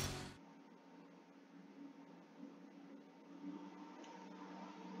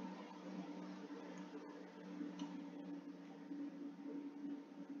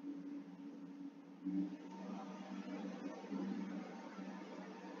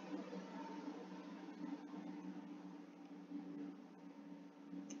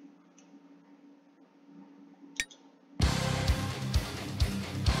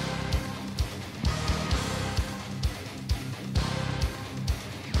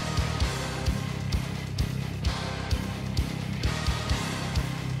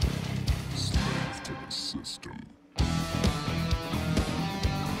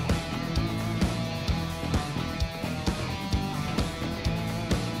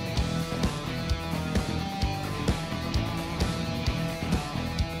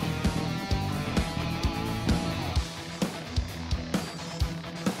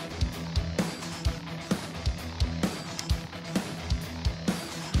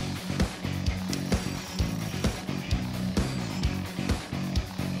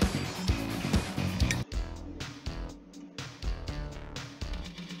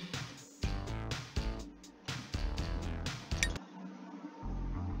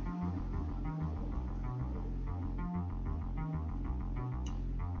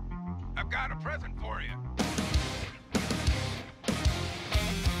 got a present for you.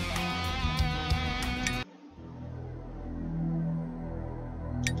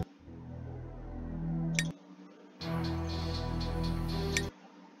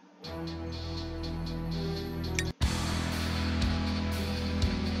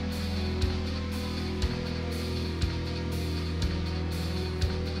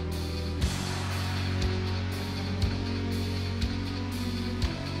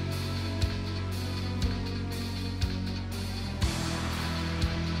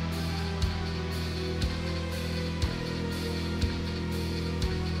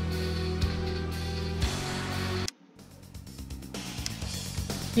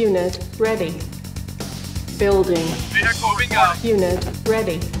 Unit ready. Building. Vehicle moving out. Unit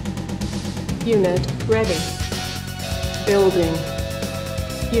ready. Unit ready. Building.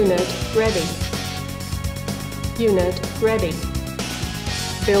 Unit ready. Unit ready.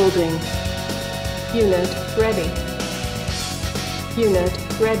 Building. Unit ready. Unit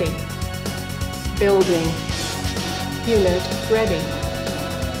ready. Building. Unit ready.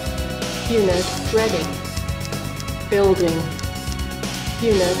 Unit ready. Building.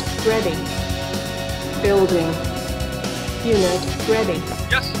 Unit ready. Building. Unit ready.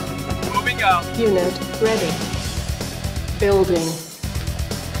 Yes. Moving out. Unit ready. Building.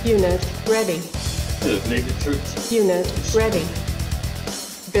 Unit ready. Needed troops. Unit ready.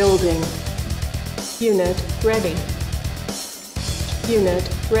 Building. Unit ready. Unit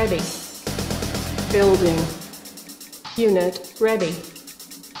ready. Building. Unit ready.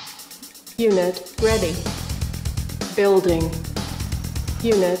 Unit ready. Building.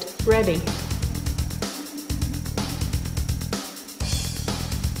 Unit ready.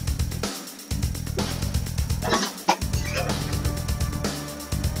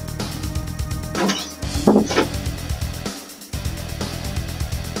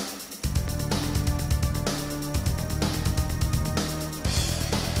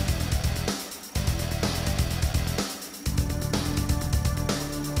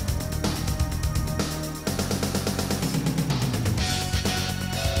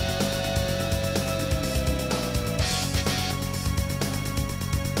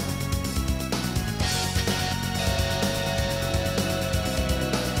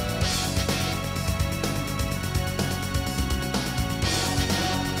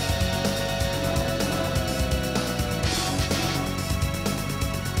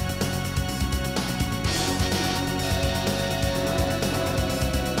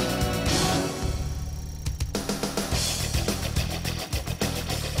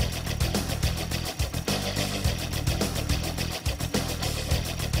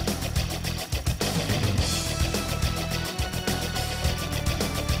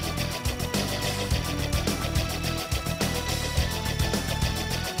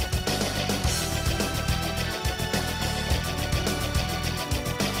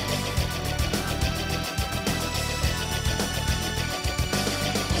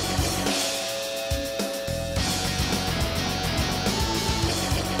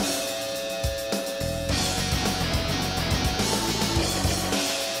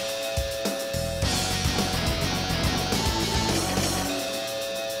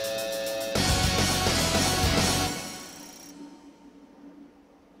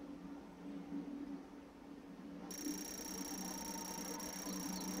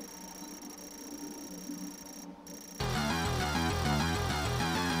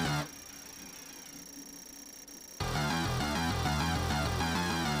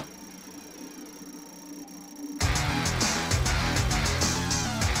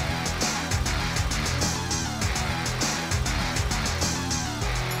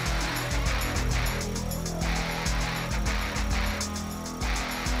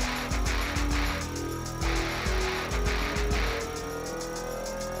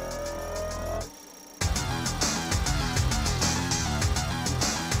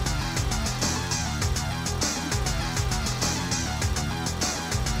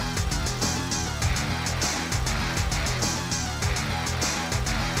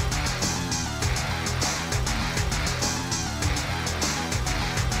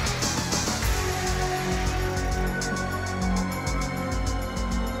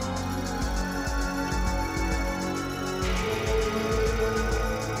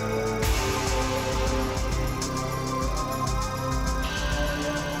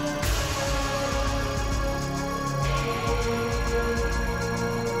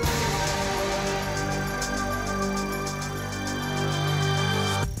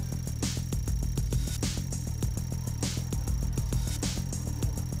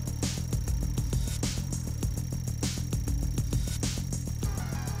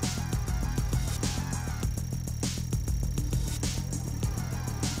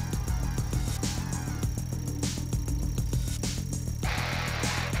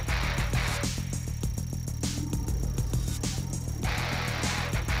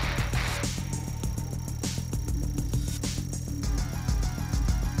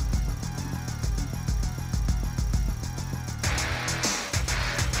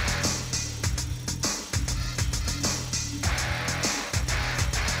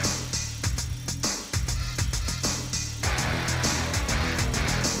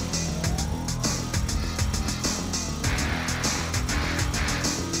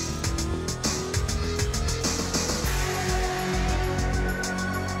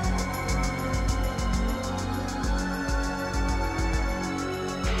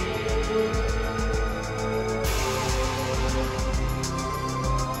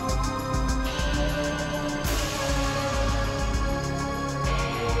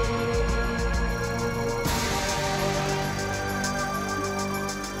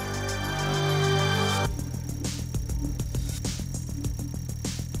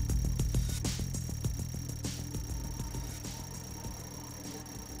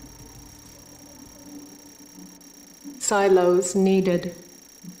 Silos needed.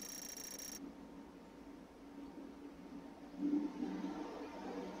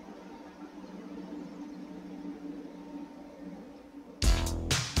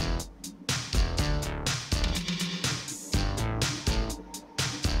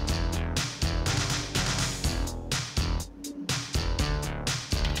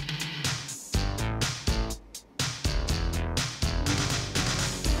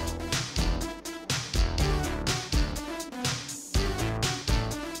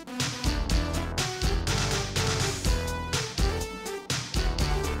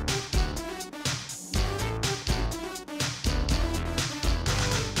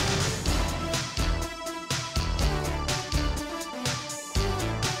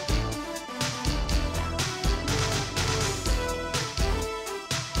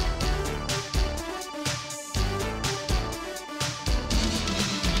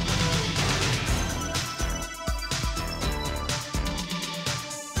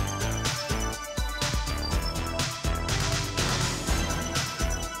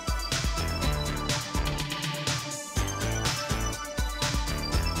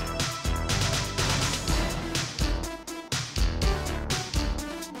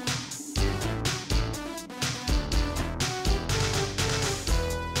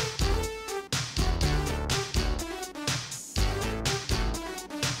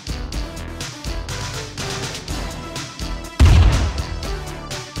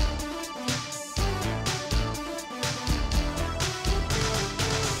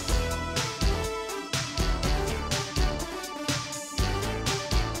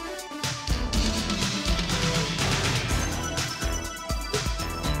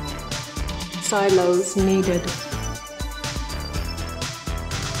 Silos needed.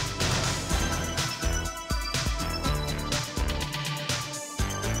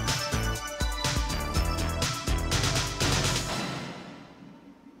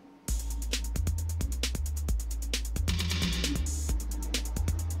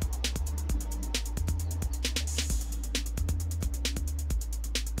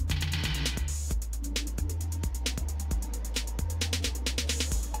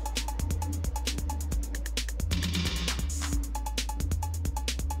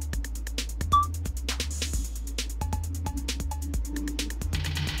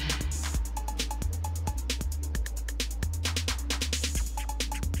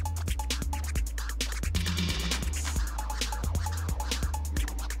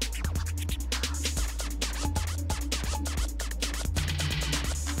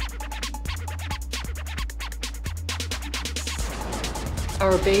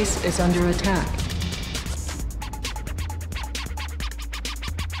 Our base is under attack.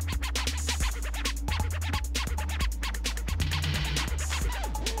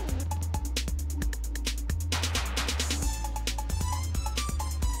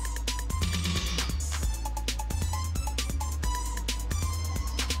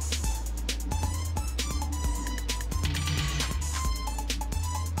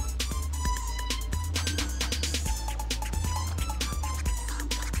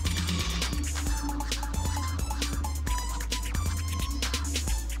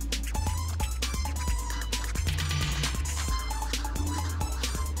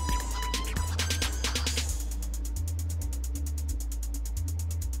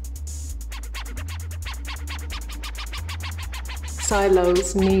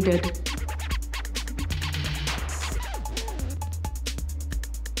 Silos needed.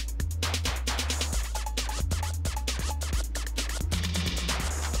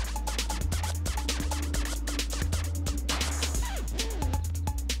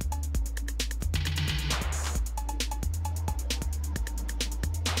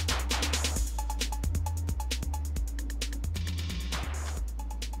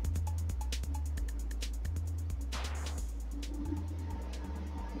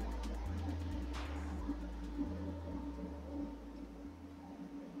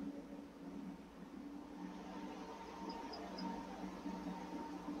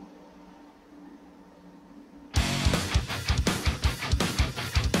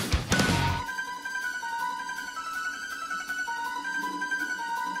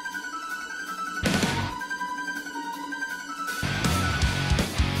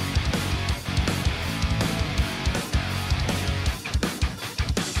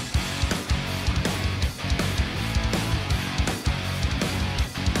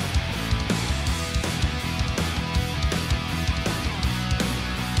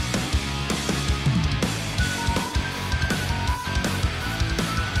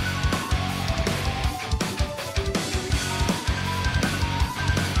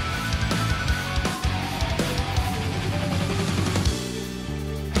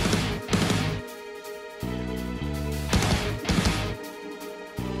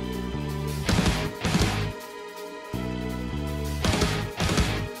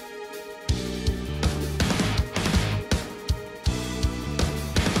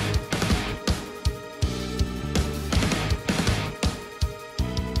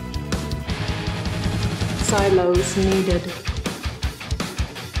 Silos needed.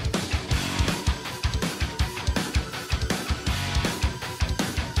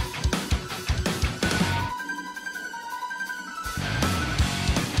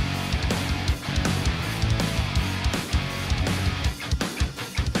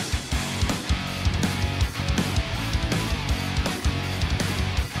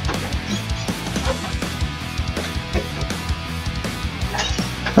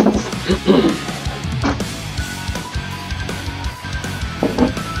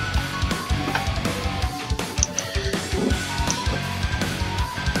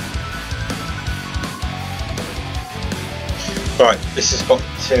 Right, this has got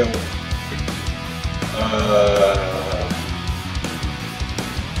till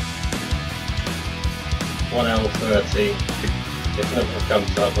 1 hour 30. If nothing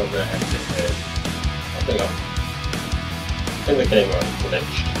comes up, I'm gonna end it here. I think I'm in the game I'm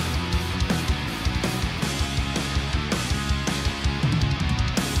glitched.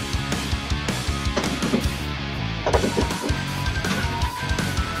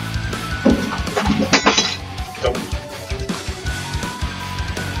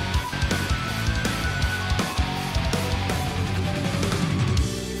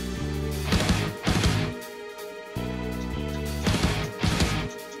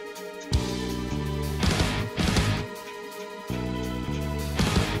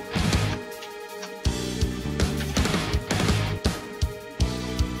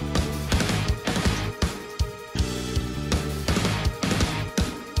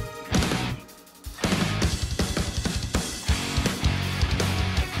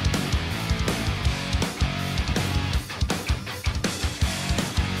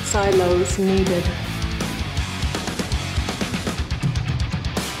 Silos needed.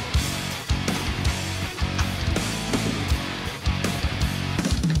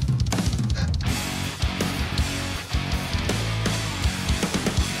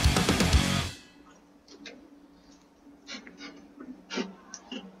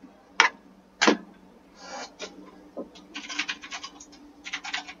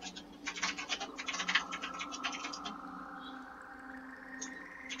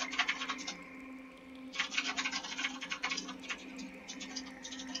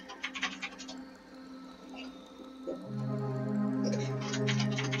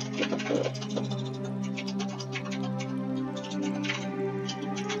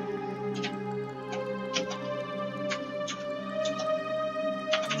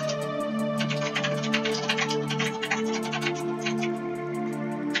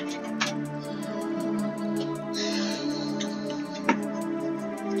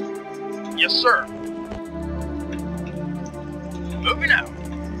 Yes, sir. Moving out.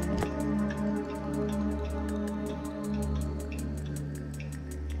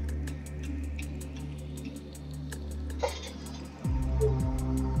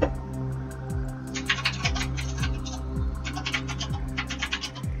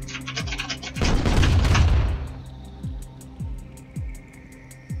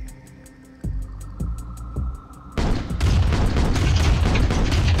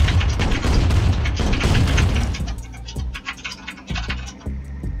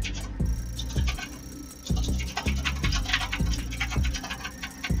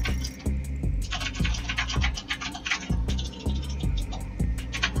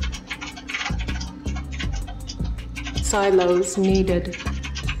 Silos needed.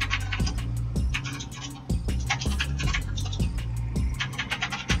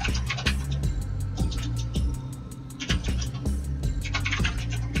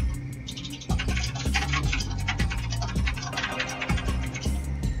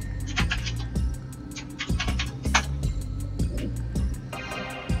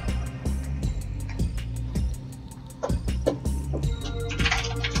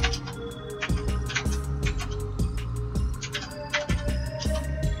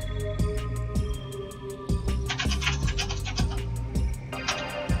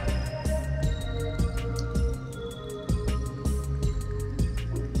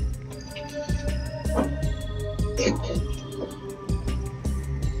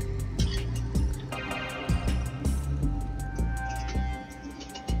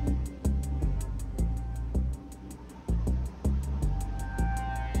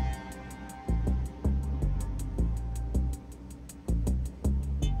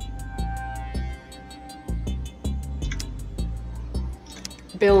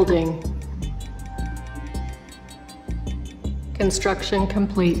 Building. Construction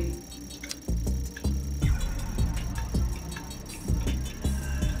complete.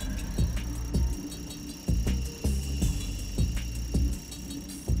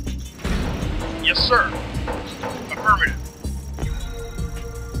 Yes, sir. Affirmative.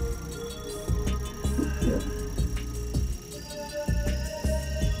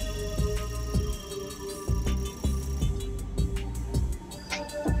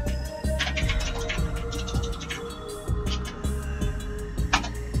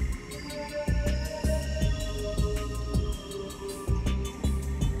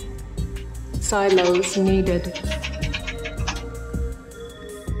 Silos needed.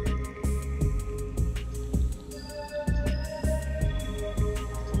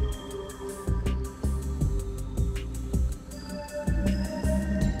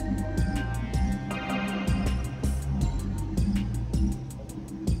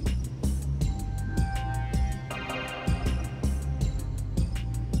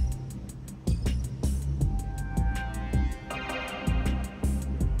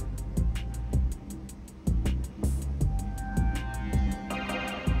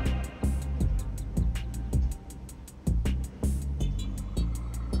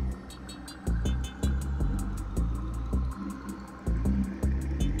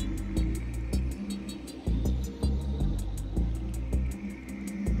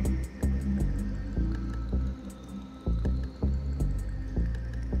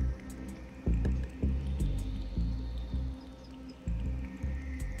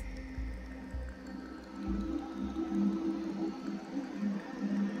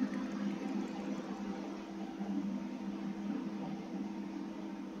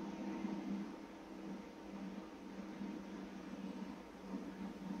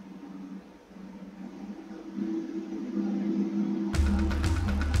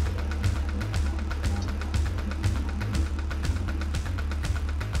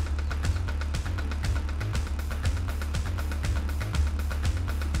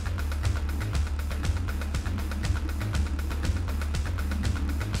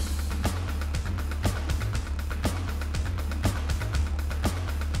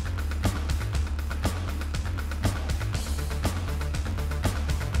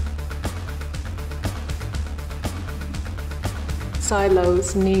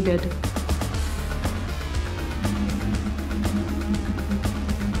 Silos needed.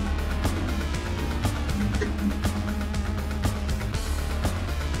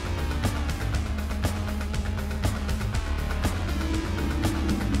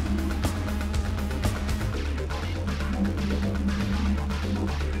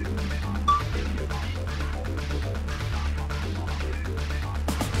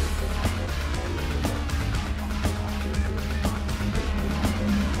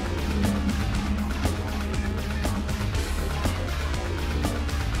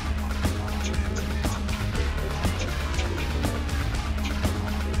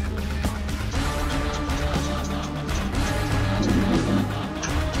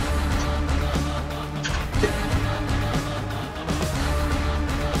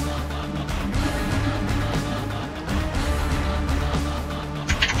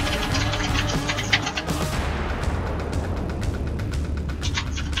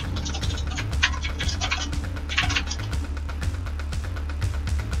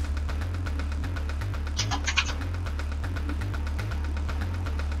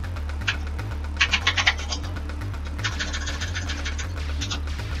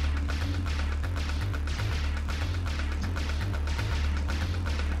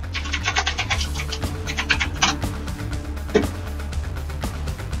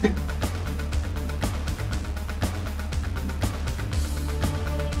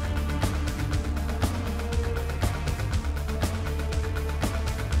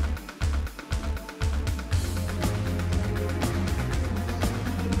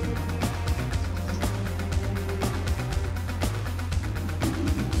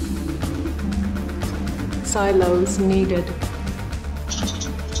 Silos needed.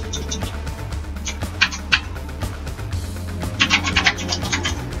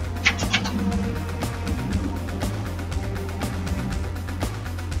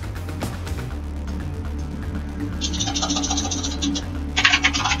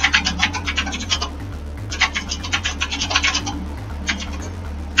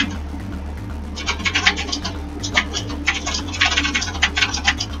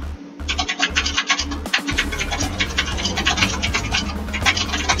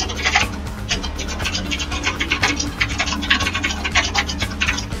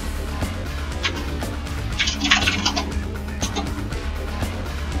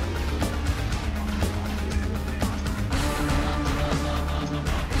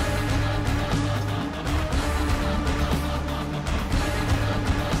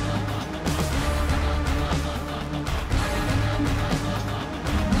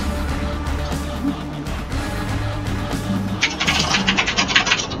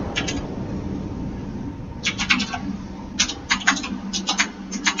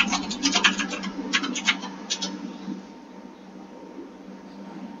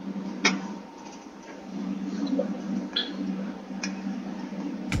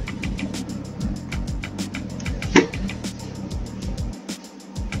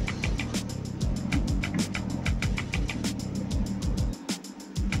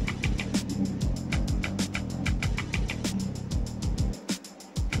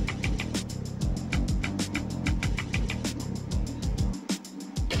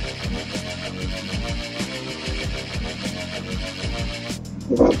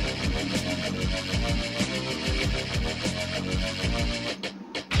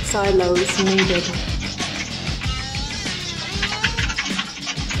 Silos needed.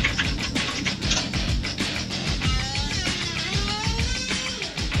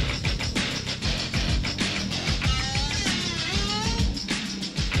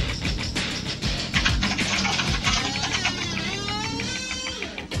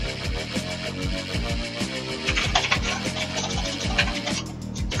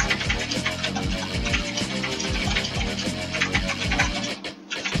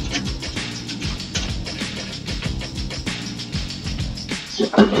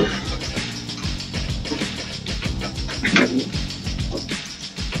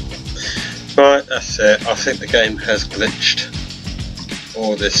 Right, that's it. I think the game has glitched.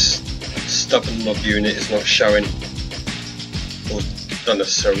 Or this stubborn mob unit is not showing. Or done a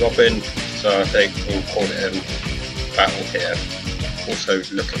Sir Robin, so I think we'll call it a battle here. Also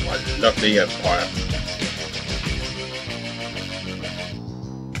look at my lovely empire.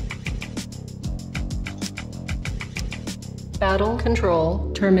 Battle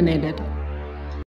control terminated.